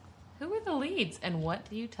space. Who are the leads, and what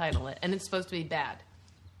do you title it? And it's supposed to be bad.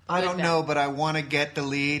 I Good don't bad. know, but I want to get the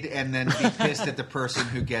lead and then be pissed at the person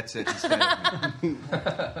who gets it instead of me.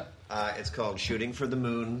 It's called Shooting for the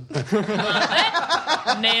Moon, Nailed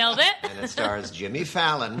it. and it stars Jimmy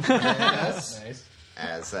Fallon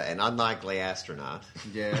as an unlikely astronaut.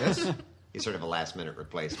 Yes. He's sort of a last-minute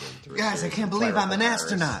replacement. through Guys, I through can't believe I'm an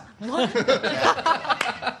clerical errors.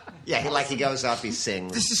 astronaut. Yeah, he goes up, he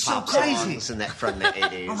sings This is so pop crazy. songs from the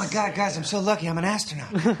 80s. Oh my God, guys, I'm so lucky I'm an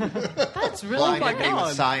astronaut. That's really Blinding my me God.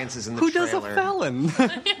 with science is in the Who trailer. does a Fallon?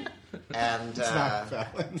 And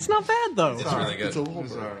It's not bad, though. It's really good. It's a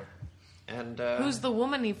Wahlberg. and Who's the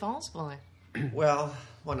woman he falls for? well,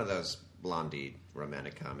 one of those blondie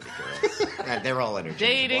romantic comedy girls. And they're all interchangeable,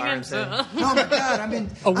 Dating aren't they? himself. Oh my God, I'm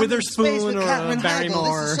in A Witherspoon I'm in space with or a Katherine Heigl.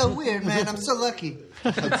 Barrymore. This is so weird, man. I'm so lucky.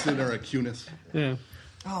 Hudson or Acunis. Yeah.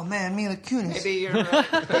 Oh man, Mila Kunis. Maybe you're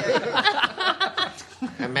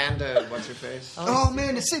Amanda, what's her face? Oh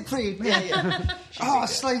man, the Siegfried, man. Oh,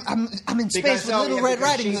 slave. I'm in space with oh, Little yeah, Red because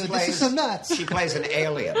Riding she Hood. plays- This is so nuts. She plays an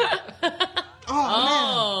alien.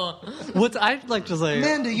 Oh, What I'd like to say,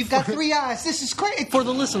 man. Amanda, you've got 3 eyes. This is great. for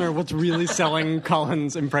the listener, what's really selling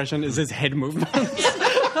Colin's impression is his head movements.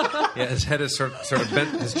 Yeah, his head is sort of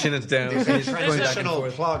bent, his chin is down. There's He's a going back and transitional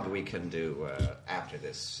forth. plug we can do after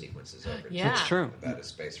this sequence is over. Yeah. It's true. About a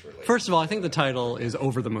space related. First of all, I think the title is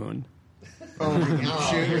Over the Moon. Over the moon.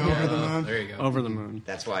 Shoot over the moon. There you go. Over the Moon.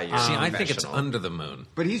 That's why you're See, I think it's professional. Under the Moon.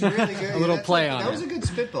 But he's really good. A little play on That was it. a good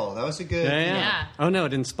spitball. That was a good. Yeah. Oh no,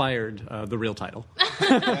 it inspired the real title.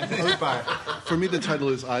 For me, the title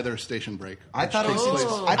is either Station Break. I thought it which was. takes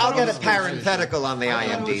place- I I'll thought get it a was parenthetical on the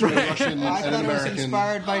IMDb. Russian I and thought it was American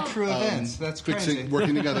inspired by true events. That's crazy.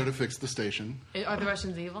 working together to fix the station. Are the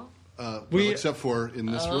Russians evil? Well, We- except for in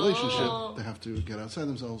this relationship, they have to get outside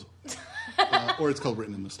themselves, or it's called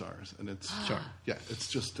Written in the Stars, and it's yeah, it's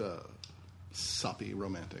just soppy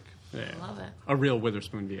romantic. Yeah. Love it. A real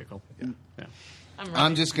Witherspoon vehicle. Yeah. I'm ready.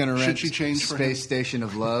 I'm just gonna Should rent she change for Space him? Station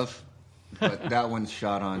of Love, but that one's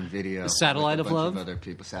shot on video. Satellite with a of bunch Love? Other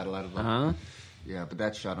people. Satellite of Love. Uh-huh. Yeah, but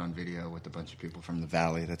that's shot on video with a bunch of people from the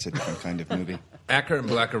Valley. That's a different kind of movie. Acker and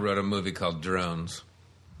Blacker wrote a movie called Drones.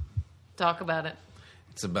 Talk about it.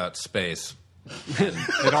 It's about space.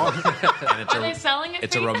 It all, And it's Are they selling it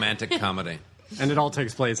It's for a you? romantic comedy. and it all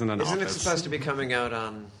takes place in an Isn't it office. supposed to be coming out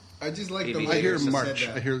on? I just like DVD. I hear Just said March.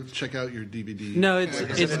 that. I hear check out your DVD. No, it's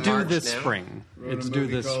Is it's it in due March this now? spring. It's due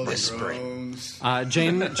this spring. spring.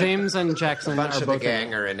 James and A Jackson bunch are of the both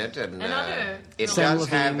gang are in it, and Another- it Sam does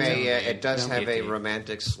have Levine. a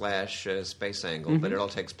romantic / space angle, but it all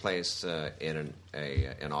takes place in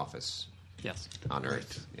an office Yes. on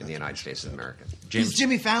Earth in the United States of America. Is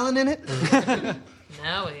Jimmy Fallon in it?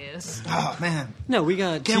 Now he is. Oh man, No, we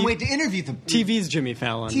got can't wait to interview them. TV's Jimmy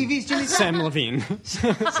Fallon. TV's Jimmy Sam Levine.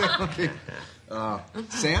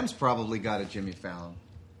 Sam's probably got a Jimmy Fallon.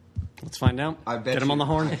 Let's find out. I bet Get him you- on the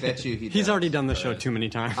horn. I bet you he He's does. already done the show too many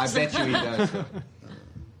times. I bet you he does.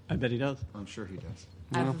 I bet he does. I'm sure he does.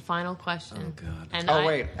 I have a final question. Oh, God. And Oh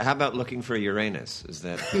wait, how about Looking for Uranus? Is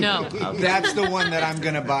that No. That's the one that I'm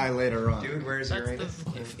going to buy later on. Dude, where's That's Uranus?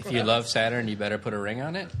 If you love Saturn, you better put a ring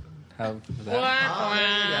on it. How is that?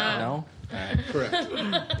 Wah, No. All right.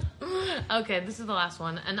 Correct. wah. Okay, this is the last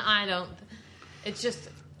one, and I don't. It's just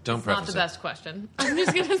Don't It's not preface the it. best question. I'm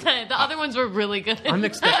just gonna say the other ones were really good. I'm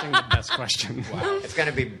expecting the best question.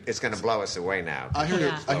 It's gonna blow us away now. I hear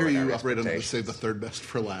Yeah. I hear Lowered you our operate on the expectations. save the third best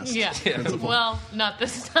for last. Yeah. Well, not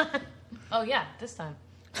this time. Oh yeah, this time.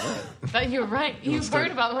 But you're right. You've heard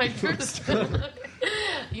about my first.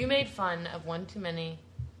 You made fun of one too many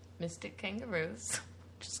mystic kangaroos.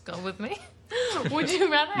 Just go with me. Would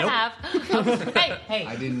you rather have? Hey!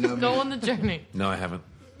 I didn't know. Go on the journey. No, I haven't.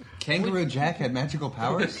 Kangaroo Jack had magical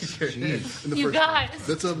powers. Jeez. In the You first guys. one.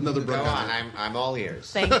 That's another Go Brooke. on, I'm all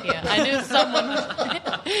ears. Thank you. I knew someone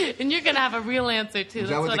was. And you're gonna have a real answer too. Is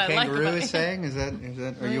That's that what the I like kangaroo about is it. saying? Is that?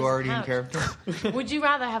 Are you Nice already in pouch. character? Would you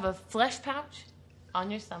rather have a flesh pouch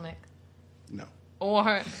on your stomach, No.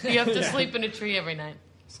 or you have to sleep in a tree every night?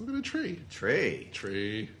 Let's look at a tree. Tree.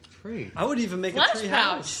 Tree. I would even make a Flesh tree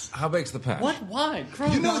pouch. house. How big's the pouch? What? Why?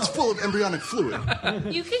 You know it's full of embryonic fluid.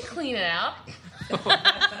 You can clean it out.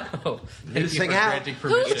 This thing out.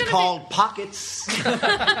 Who's It's gonna called pockets.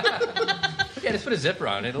 Yeah, just put a zipper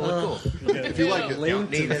on it. It'll look cool. If you like it. You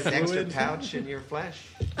don't need an extra pouch in your flesh.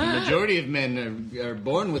 The majority of men are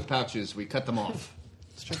born with pouches. We cut them off.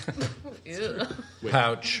 Ew.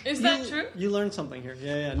 Pouch. Is that true? You learned something here.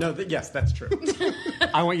 Yeah. No, yes, that's true.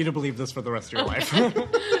 I want you to believe this for the rest of your life.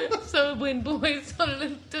 So when boys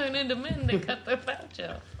turn into men, they cut their pouch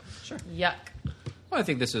out. Sure. Yuck. Well, I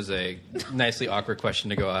think this was a nicely awkward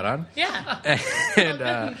question to go out on. Yeah.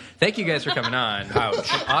 And thank you guys for coming on. Ouch.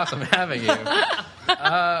 Awesome having you.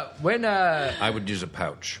 I would use a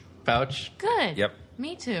pouch. Pouch? Good. Yep.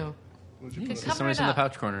 Me too. What'd you Could put? cover Somebody's it in the up.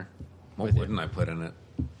 pouch corner. What wouldn't I put in it?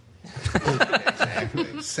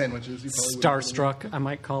 Sandwiches. You probably would. Starstruck, I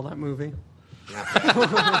might call that movie.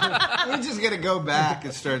 We're just gonna go back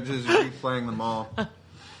and start just replaying them all.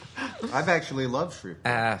 I've actually loved Shrew.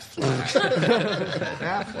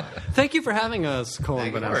 Thank you for having us, Cole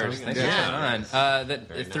and Of course. Vanessa. Thanks for coming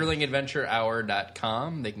on.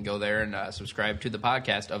 thrillingadventurehour.com. They can go there and subscribe to the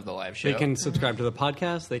podcast of the live show. They can subscribe to the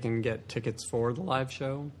podcast. They can get tickets for the live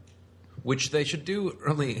show. Which they should do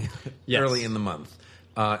early in the month.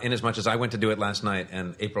 In as much as I went to do it last night,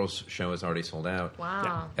 and April's show is already sold out.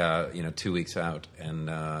 Wow. 2 weeks out, and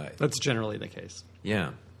That's generally the case.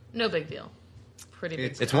 yeah, No big deal. Pretty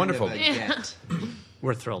big. it's kind wonderful. of a Yeah. get.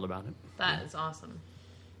 We're thrilled about it. That is awesome.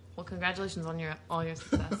 Well, congratulations on all your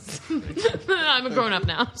success. I'm a grown up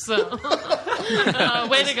now, so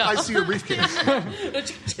way to go. I see your briefcase,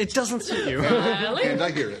 It doesn't suit you. Really? and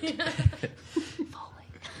I hear it.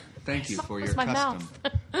 Thank you for Where's your my custom.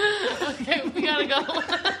 mouth? Okay, we gotta go.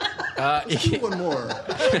 One more.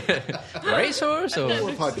 Racehorse? Or?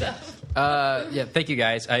 More podcast. Yeah, thank you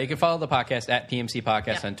guys. You can follow the podcast at PMC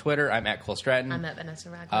Podcast Yeah. on Twitter. I'm at Cole Stratton. I'm at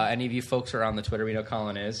Vanessa Ragland. Any of you folks are on the Twitter, we know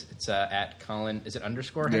Colin is. It's at Colin, is it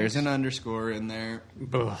underscore? There's Hanks? an underscore in there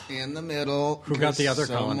Ugh. in the middle. Who got the other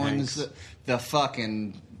Colin Someone's Hanks? The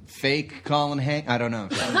fucking fake Colin Hanks. I don't know.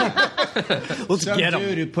 Let's Some get dude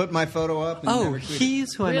him. who put my photo up. And Oh, never tweeted.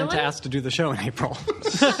 he's who I meant to Really? ask to do the show in April.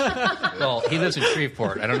 Well, he lives in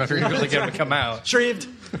Shreveport. I don't know if you're going to be able to get him to come out. Shreved.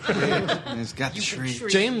 And he's got the tree.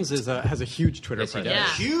 James has a huge Twitter Yes, he presence.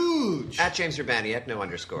 does. Yeah. Huge. At James Urbaniak, no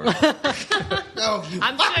underscore. Oh, you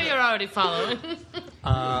I'm sure you're already following.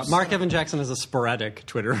 Mark Evan Jackson has a sporadic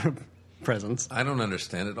Twitter presence. I don't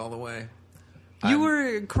understand it all the way. You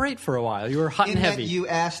were great for a while. You were hot In and that heavy. you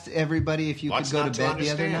asked everybody if you What's could go not to to bed the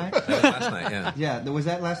other understand? night. That was last night. Yeah, Yeah, was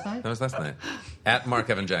that last night? that was last night. At Mark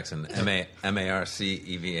Evan Jackson,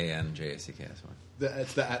 MARCEVANJACK.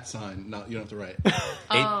 It's the at sign. No, you don't have to write.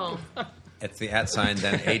 Oh, It's the at sign,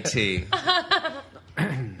 then AT.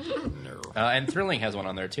 And Thrilling has one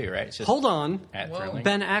on there too, right? It's just Hold on. at Whoa. Thrilling.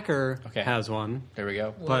 Ben Acker Okay. has one, There we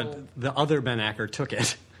go. but the other Ben Acker took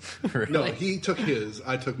it. No, he took his.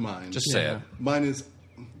 I took mine. Just say Yeah. it. Mine is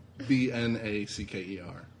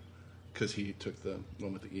BNACKER because he took the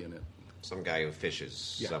one with the E in it. Some guy who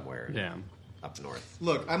fishes Yeah. somewhere Yeah. up north.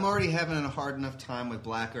 Look, I'm already having a hard enough time with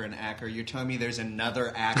Blacker and Acker. You're telling me there's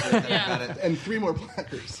another Acker that Yeah. I gotta. And 3 more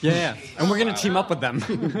plackers. Yeah. And we're going to team up with them.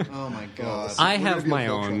 Oh my god. I We're have gonna do a my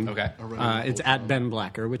field own. trip Okay. around the It's whole at town. Ben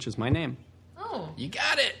Blacker, which is my name. oh, You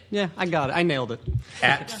got it. Yeah, I got it. I nailed it.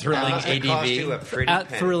 At Thrilling Must have cost you a ADV. pretty At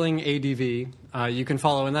penny. Thrilling ADV, you can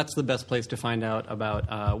follow, and that's the best place to find out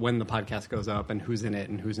about when the podcast goes up and who's in it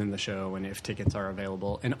and who's in the show and if tickets are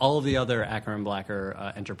available and all of the other Acker and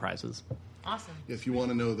Blacker enterprises. awesome. If you want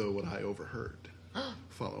to know though what I overheard,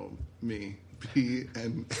 follow me.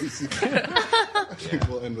 BNACK. I think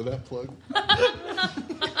we'll end with that plug.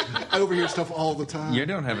 I overhear stuff all the time. You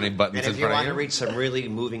don't have any buttons And in if you front want to of you. read some really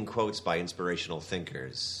moving quotes by inspirational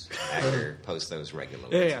thinkers, Acker posts those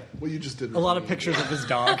regularly. Yeah. What you just did. A lot of pictures of his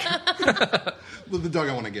dog. The dog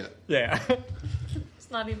I want to get. Yeah.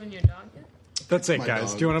 not even your dog yet. That's it, My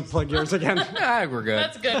guys. dog. Do you want to plug yours again? We're good.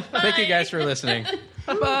 That's good. Thank you Bye. guys for listening.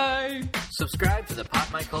 Bye. Subscribe to the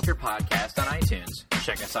Pop My Culture Podcast on iTunes.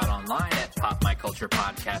 Check us out online at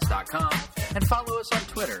popmyculturepodcast.com and follow us on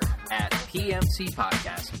Twitter at PMC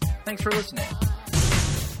Podcast. Thanks for listening.